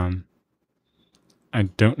 I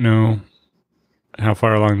don't know how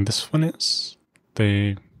far along this one is.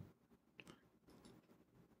 They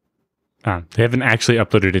haven't actually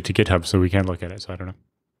uploaded it to GitHub, so we can't look at it, so I don't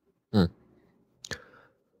know.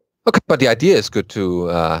 Okay, but the idea is good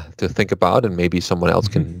to think about, and maybe someone else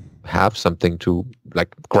can have something to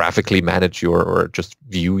like graphically manage your, or just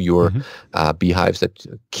view your beehives that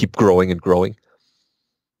keep growing and growing.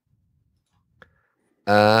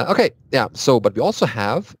 Okay, yeah. So, but we also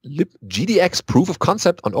have libgdx proof of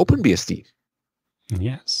concept on OpenBSD.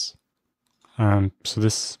 Yes. So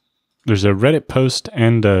there's a Reddit post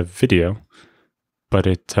and a video, but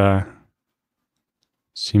it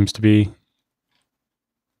seems to be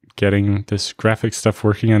getting this graphic stuff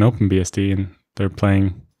working on OpenBSD, and they're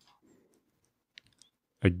playing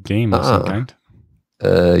a game of some kind.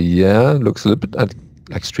 Yeah, looks a little bit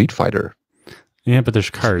like Street Fighter. Yeah, but there's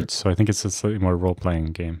cards, so I think it's a slightly more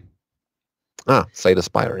role-playing game. Slay the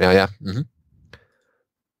Spire. Yeah.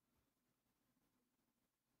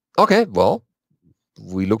 Okay, well,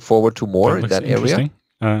 we look forward to more in that area.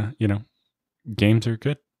 Games are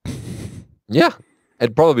good. Yeah,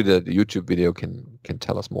 and probably the YouTube video can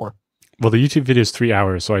tell us more. Well, the YouTube video is 3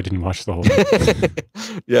 hours, so I didn't watch the whole thing.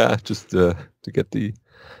 Yeah, just to get the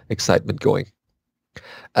excitement going.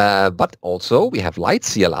 But also, we have Lite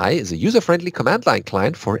CLI is a user-friendly command line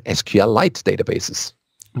client for SQLite databases.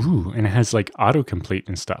 Ooh, and it has like autocomplete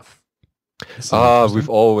and stuff. We've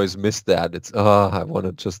always missed that. It's I want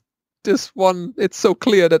to just this one. It's so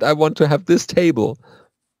clear that I want to have this table.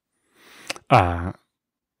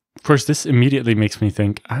 of course, this immediately makes me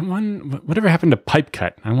think, I want whatever happened to pipe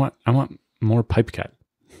cut? I want more pipe cut.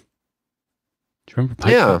 Do you remember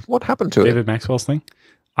pipe cut? What happened to David Maxwell's thing?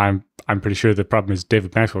 I'm pretty sure the problem is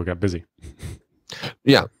David Maxwell got busy.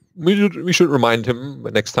 Yeah, we should remind him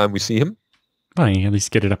next time we see him. Well, you at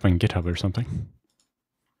least get it up on GitHub or something.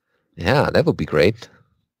 Yeah, that would be great.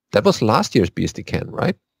 That was last year's BSD Can,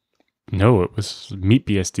 right? No, it was Meet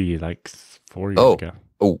BSD like 4 years ago.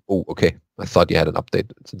 Oh, okay. I thought you had an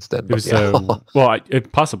update since then. It was, well,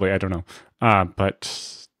 possibly, I don't know.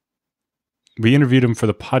 But we interviewed him for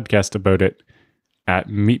the podcast about it at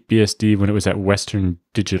Meet BSD when it was at Western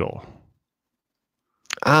Digital.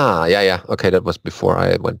 Yeah. Okay, that was before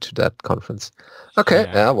I went to that conference. Okay,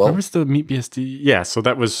 well. Where was the Meet BSD? Yeah, so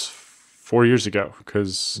that was 4 years ago,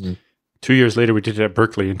 because 2 years later we did it at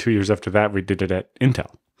Berkeley, and 2 years after that we did it at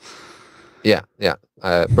Intel. Yeah.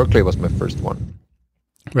 Berkeley was my first one.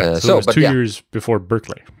 Right, so it was 2 years before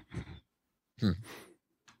Berkeley.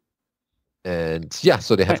 And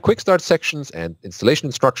so they have quick start sections and installation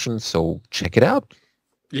instructions, so check it out.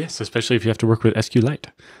 Yes, especially if you have to work with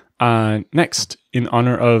SQLite. Next, in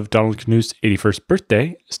honor of Donald Knuth's 81st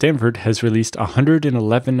birthday, Stanford has released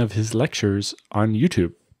 111 of his lectures on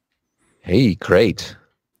YouTube. Hey, great.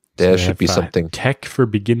 There should be something. Tech for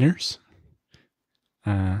beginners.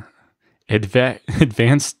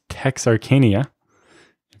 Advanced Texarkania,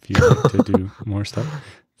 if you want to do more stuff.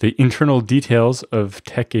 The internal details of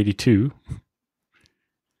Tech 82.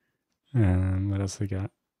 What else they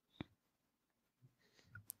got?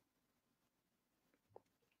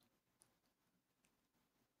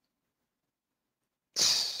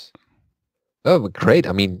 Oh, great.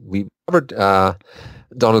 I mean, we covered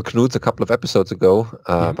Donald Knuth a couple of episodes ago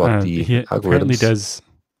about the he algorithms. Apparently does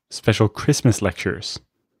special Christmas lectures.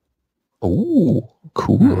 Oh,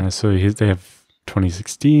 cool. So they have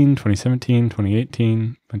 2016, 2017,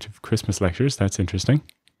 2018, bunch of Christmas lectures. That's interesting.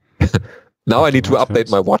 Now I need to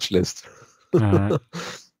update my watch list.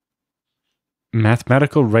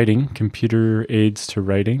 Mathematical writing, computer aids to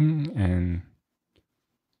writing, and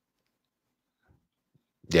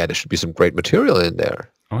yeah, there should be some great material in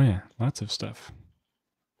there. Oh yeah, lots of stuff.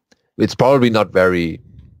 It's probably not very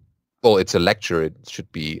well. It's a lecture. It should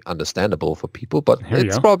be understandable for people, but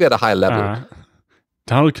it's probably at a high level.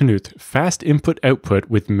 Donald Knuth, fast input-output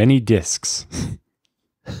with many disks.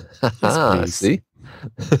 Yes, see?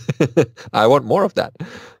 I want more of that.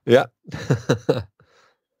 Yeah.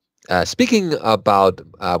 Speaking about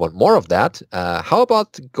I want more of that, how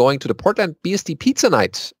about going to the Portland BSD Pizza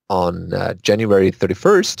Night on January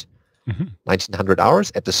 31st, 1900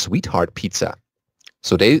 hours at the Sweetheart Pizza.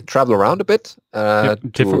 So they travel around a bit.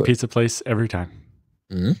 Different pizza place every time.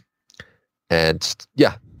 And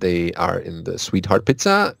they are in the Sweetheart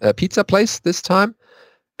Pizza place this time.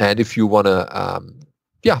 And if you want to,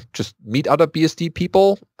 just meet other BSD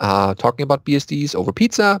people talking about BSDs over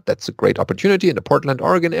pizza, that's a great opportunity in the Portland,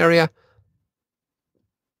 Oregon area.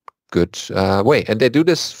 Good way. And they do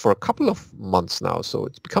this for a couple of months now, so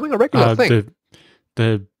it's becoming a regular thing.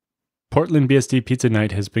 The Portland BSD Pizza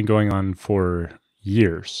Night has been going on for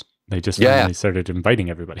years. They just finally started inviting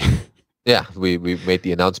everybody. Yeah, we made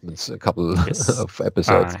the announcements a couple of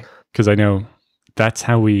episodes. Because I know that's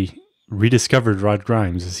how we rediscovered Rod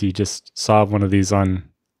Grimes, is he just saw one of these on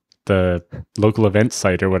the local event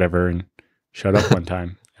site or whatever and showed up one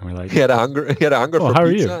time. And we're like, he had a hunger for how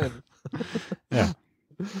pizza. Yeah.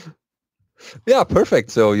 Yeah,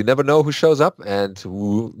 perfect. So you never know who shows up and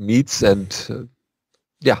who meets, and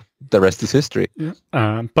the rest is history. Yeah.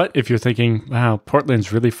 But if you're thinking, wow,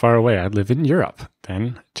 Portland's really far away, I live in Europe,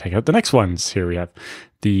 then check out the next ones. Here we have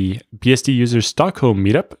the BSD Users Stockholm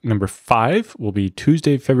Meetup. Number 5 will be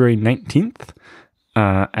Tuesday, February 19th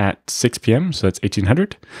at 6 p.m. So that's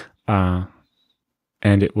 1800. And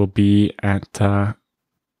it will be at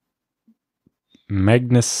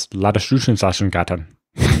Magnus Ladeschusensaschengatan.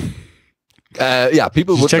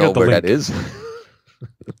 People would know where that is.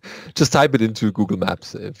 Just type it into Google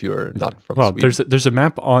Maps if you're not from Sweden. There's a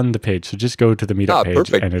map on the page, so just go to the meetup page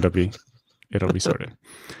perfect. And it'll be sorted.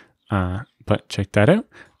 But check that out.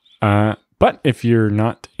 But if you're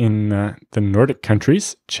not in the Nordic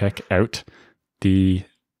countries, check out the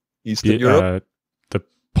Eastern Europe, the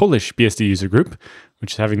Polish BSD user group,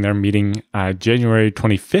 which is having their meeting January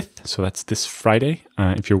 25th. So that's this Friday.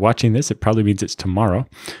 If you're watching this, it probably means it's tomorrow.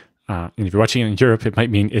 And if you're watching it in Europe, it might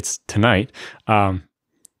mean it's tonight.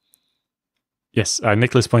 Yes,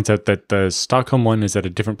 Nicholas points out that the Stockholm one is at a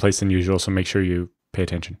different place than usual, so make sure you pay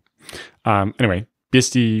attention. Anyway,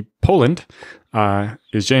 BSD Poland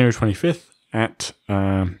is January 25th at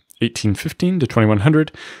 1815 to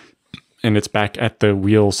 2100. and it's back at the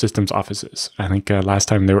Wheel Systems offices. I think last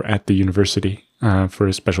time they were at the university for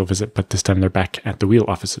a special visit, but this time they're back at the Wheel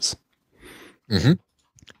offices. Mm-hmm.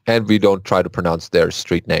 And we don't try to pronounce their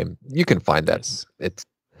street name. You can find that. Yes.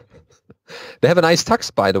 They have a nice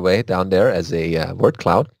tux, by the way, down there as a word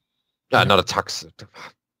cloud. Not a tux.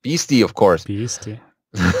 BSD, of course. BSD.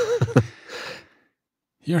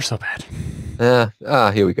 You're so bad.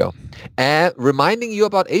 Here we go. Reminding you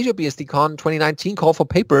about Asia BSDCon 2019 call for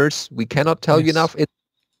papers. We cannot tell you enough. It's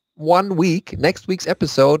 1 week. Next week's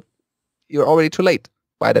episode, you're already too late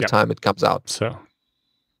by the time it comes out. So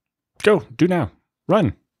go, do now.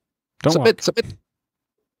 Run. Don't submit.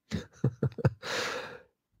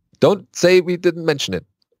 Don't say we didn't mention it.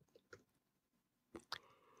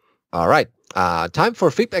 All right. Time for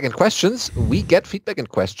feedback and questions. We get feedback and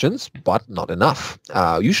questions, but not enough.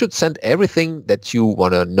 You should send everything that you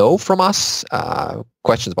want to know from us.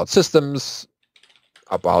 Questions about systems,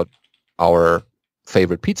 about our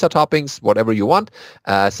favorite pizza toppings, whatever you want.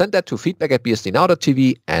 Send that to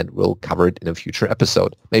feedback@bsdnow.tv and we'll cover it in a future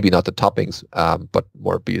episode. Maybe not the toppings, but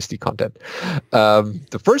more BSD content.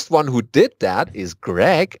 The first one who did that is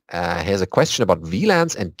Greg. He has a question about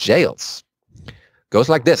VLANs and jails. Goes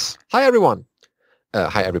like this. Hi, everyone.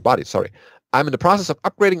 Hi, everybody. Sorry. I'm in the process of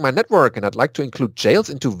upgrading my network, and I'd like to include jails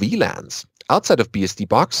into VLANs. Outside of BSD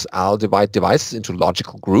box, I'll divide devices into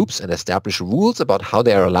logical groups and establish rules about how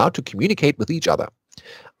they are allowed to communicate with each other.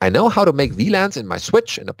 I know how to make VLANs in my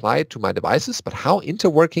switch and apply it to my devices, but how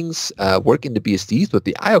interworkings work in the BSDs with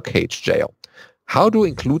the IO cage jail? How to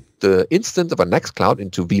include the instance of a Nextcloud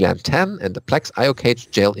into VLAN 10 and the Plex IO cage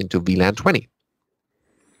jail into VLAN 20?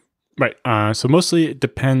 Right. So mostly it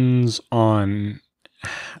depends on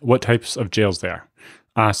what types of jails they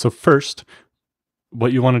are. So first,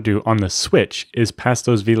 what you want to do on the switch is pass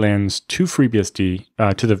those VLANs to FreeBSD,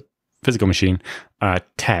 to the physical machine,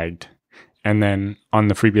 tagged. And then on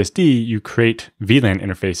the FreeBSD, you create VLAN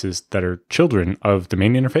interfaces that are children of the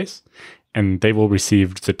main interface, and they will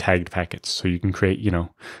receive the tagged packets. So you can create,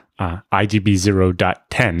 IGB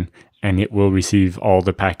 0.10, and it will receive all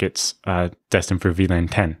the packets destined for VLAN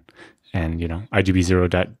 10. And, IGB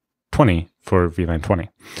 0.20 for VLAN 20.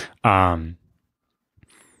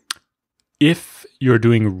 If you're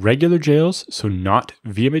doing regular jails, so not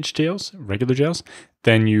vimage jails, regular jails,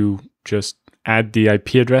 then you just add the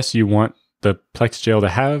IP address you want the Plex jail to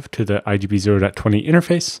have to the IGB 0.20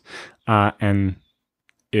 interface. And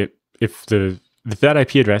if that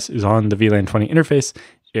IP address is on the VLAN 20 interface,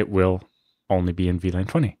 it will only be in VLAN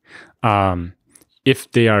 20.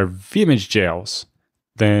 If they are vimage jails,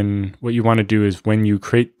 then what you want to do is when you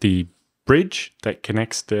create the bridge that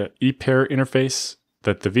connects the ePair interface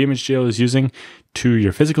that the vimage jail is using to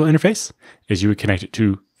your physical interface, is you would connect it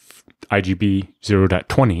to IGB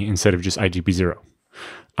 0.20 instead of just IGB 0.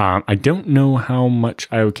 I don't know how much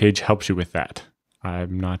IO cage helps you with that.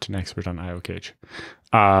 I'm not an expert on IO cage.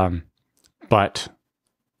 But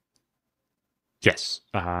yes,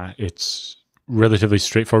 it's relatively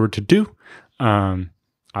straightforward to do.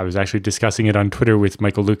 I was actually discussing it on Twitter with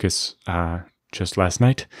Michael Lucas just last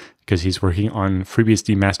night because he's working on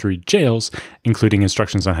FreeBSD Mastery jails, including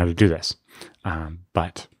instructions on how to do this.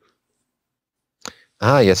 But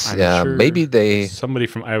yes, I'm sure maybe somebody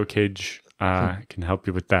from IO Cage can help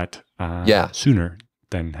you with that sooner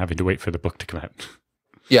than having to wait for the book to come out.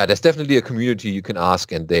 Yeah, there's definitely a community you can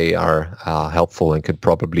ask, and they are helpful and could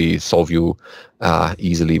probably solve you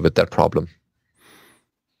easily with that problem.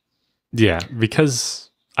 Yeah, because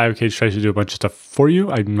IO Cage tries to do a bunch of stuff for you,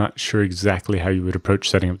 I'm not sure exactly how you would approach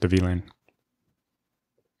setting up the VLAN.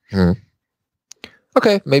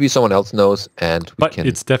 Okay, maybe someone else knows, and but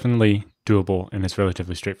it's definitely doable and it's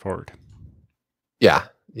relatively straightforward. Yeah.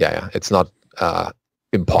 It's not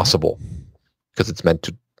impossible because it's meant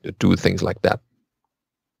to do things like that.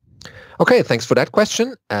 Okay, thanks for that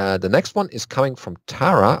question. The next one is coming from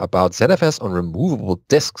Tara about ZFS on removable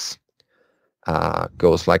disks.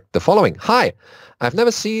 Goes like the following. Hi, I've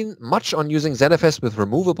never seen much on using ZFS with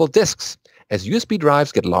removable disks. As USB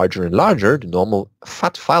drives get larger and larger, the normal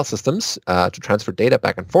FAT file systems to transfer data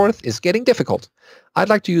back and forth is getting difficult. I'd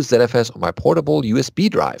like to use ZFS on my portable USB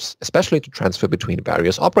drives, especially to transfer between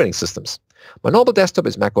various operating systems. My normal desktop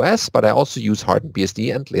is macOS, but I also use hardened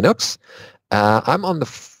BSD and Linux. I'm on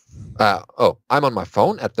my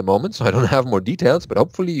phone at the moment, so I don't have more details, but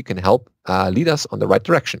hopefully you can help lead us on the right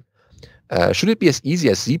direction. Should it be as easy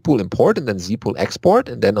as zpool import and then zpool export,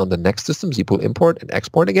 and then on the next system, zpool import and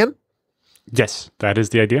export again? Yes, that is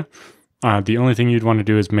the idea. The only thing you'd want to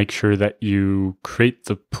do is make sure that you create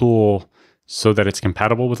the pool so that it's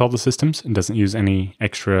compatible with all the systems and doesn't use any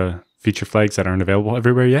extra feature flags that aren't available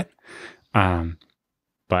everywhere yet.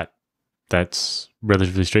 But that's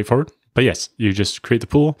relatively straightforward. But yes, you just create the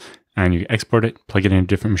pool and you export it, plug it in a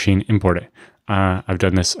different machine, import it. I've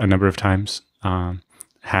done this a number of times.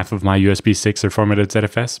 Half of my USB sticks are formatted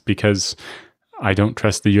ZFS because I don't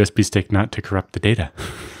trust the USB stick not to corrupt the data.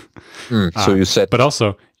 So you said, but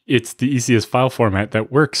also it's the easiest file format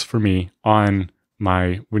that works for me on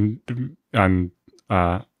my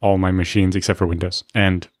all my machines except for Windows.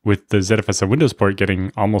 And with the ZFS on Windows port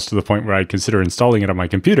getting almost to the point where I consider installing it on my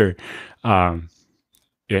computer,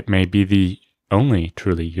 it may be the only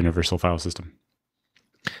truly universal file system.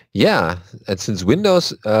 yeah, and since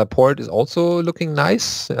Windows port is also looking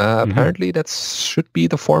nice, apparently that should be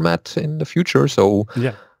the format in the future. So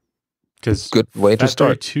yeah, because good way to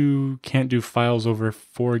start. FAT32 can't do files over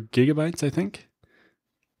 4 gigabytes, I think.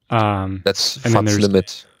 That's and then FAT's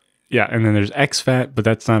limit. Yeah, and then there's exFAT, but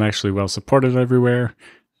that's not actually well supported everywhere.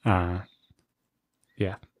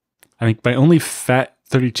 Yeah, I think my only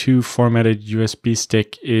FAT32 formatted USB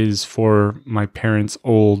stick is for my parents'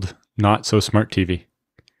 old not so smart TV.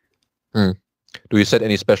 Do you set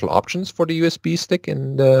any special options for the USB stick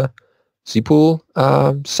in the zpool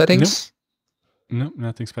settings? Nope,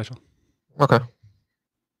 nothing special. Okay.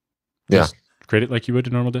 Just create it like you would a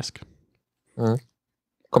normal disk.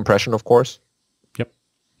 Compression, of course. Yep.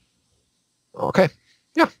 Okay.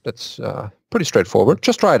 Yeah, that's pretty straightforward.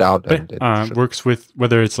 Just try it out. And it works with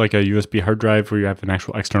whether it's like a USB hard drive where you have an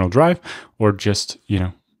actual external drive or just,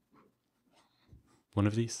 one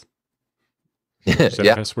of these.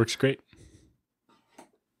 ZFS works great.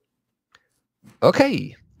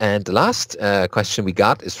 Okay. And the last question we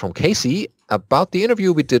got is from Casey about the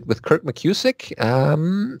interview we did with Kirk McCusick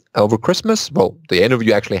over Christmas. Well, the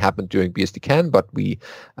interview actually happened during BSD Can, but we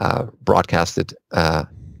broadcasted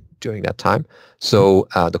during that time. So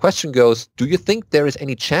the question goes, do you think there is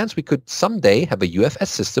any chance we could someday have a UFS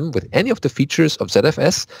system with any of the features of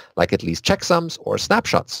ZFS, like at least checksums or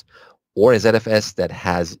snapshots? Or a ZFS that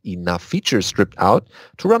has enough features stripped out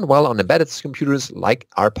to run well on embedded computers like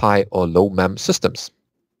RPi or low-mem systems?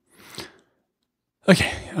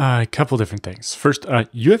 Okay, a couple different things. First,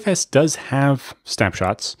 UFS does have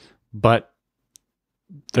snapshots, but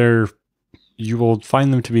you will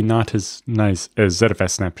find them to be not as nice as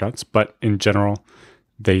ZFS snapshots, but in general,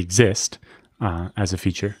 they exist as a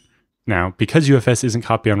feature. Now, because UFS isn't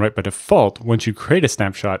copy on write by default, once you create a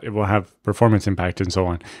snapshot, it will have performance impact and so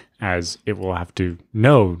on, as it will have to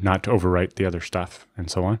know not to overwrite the other stuff and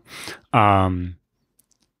so on.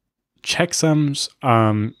 Checksums,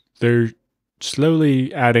 they're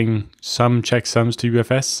slowly adding some checksums to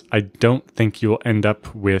UFS. I don't think you'll end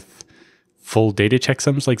up with full data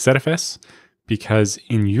checksums like ZFS, because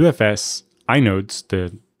in UFS, inodes,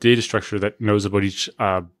 the data structure that knows about each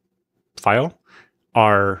file,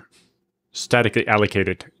 are statically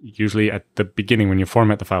allocated, usually at the beginning when you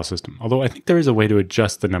format the file system. Although I think there is a way to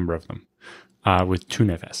adjust the number of them with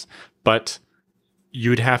TuneFS. But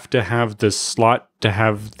you'd have to have the slot to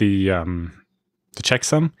have the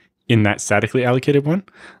checksum in that statically allocated one,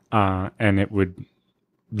 and it would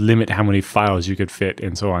limit how many files you could fit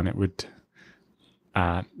and so on. It would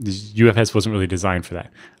UFS wasn't really designed for that,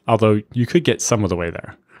 although you could get some of the way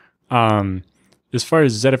there. As far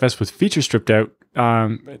as ZFS with features stripped out,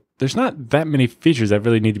 there's not that many features that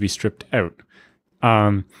really need to be stripped out.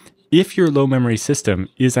 If your low memory system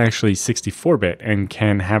is actually 64-bit and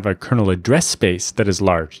can have a kernel address space that is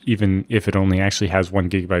large, even if it only actually has 1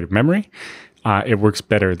 gigabyte of memory, it works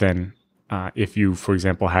better than if you, for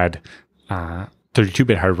example, had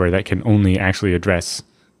 32-bit hardware that can only actually address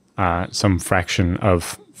some fraction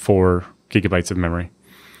of 4 gigabytes of memory.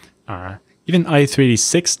 Even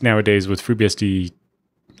i386 nowadays with FreeBSD,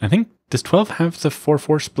 I think, does 12 have the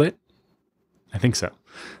 4-4 split? I think so.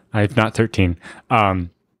 I have not 13.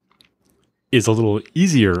 Is a little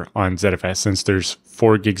easier on ZFS since there's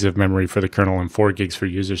 4 gigs of memory for the kernel and 4 gigs for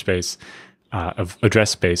user space of address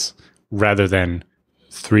space, rather than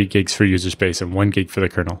 3 gigs for user space and 1 gig for the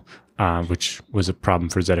kernel, which was a problem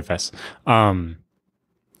for ZFS.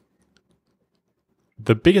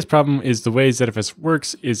 The biggest problem is the way ZFS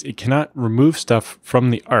works is it cannot remove stuff from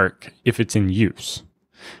the ARC if it's in use.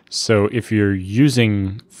 So if you're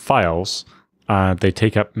using files, they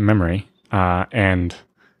take up memory, and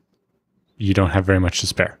you don't have very much to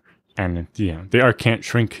spare. And the ARC can't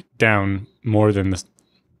shrink down more than this.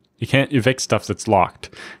 You can't evict stuff that's locked.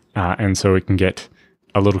 And so it can get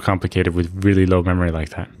a little complicated with really low memory like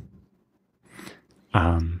that.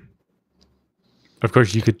 Of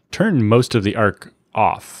course, you could turn most of the ARC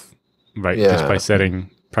off, right? Yeah. Just by setting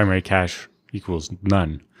primary cache equals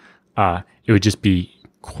none. It would just be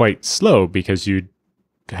quite slow because you'd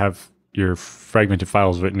have your fragmented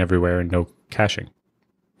files written everywhere and no caching.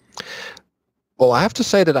 Well, I have to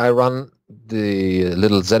say that I run the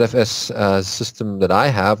little ZFS system that I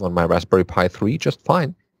have on my Raspberry Pi 3 just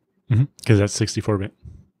fine. Because that's 64-bit.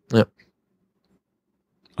 Yeah.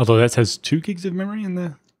 Although that has 2 gigs of memory in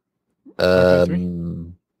the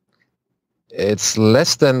it's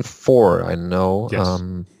less than 4, I know. Yes.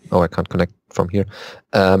 I can't connect from here.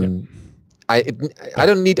 I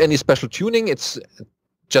don't need any special tuning. It's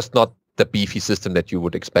just not the beefy system that you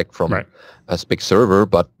would expect from a big server,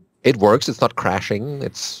 but it works. It's not crashing.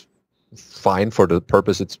 It's fine for the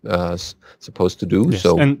purpose it's supposed to do. Yes.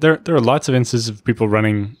 So, and there are lots of instances of people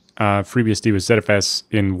running FreeBSD with ZFS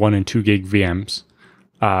in 1 and 2 gig VMs.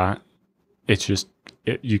 It's just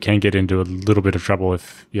you can get into a little bit of trouble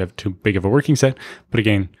if you have too big of a working set. But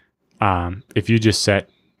again, if you just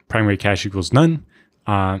set primary cache equals none,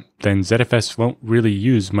 then ZFS won't really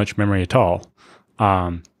use much memory at all.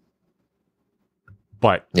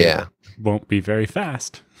 But it won't be very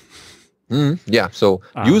fast. So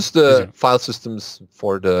use the file systems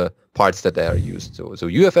for the parts that they are used. So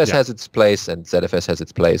UFS has its place and ZFS has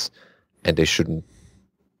its place, and they shouldn't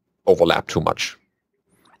overlap too much.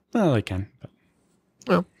 Well, they can.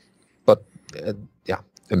 But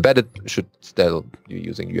embedded should still be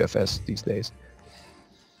using UFS these days.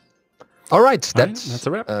 All right, that's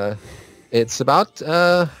a wrap. It's about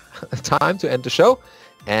time to end the show.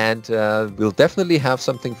 And we'll definitely have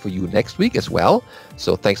something for you next week as well.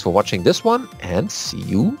 So thanks for watching this one, and see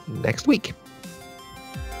you next week.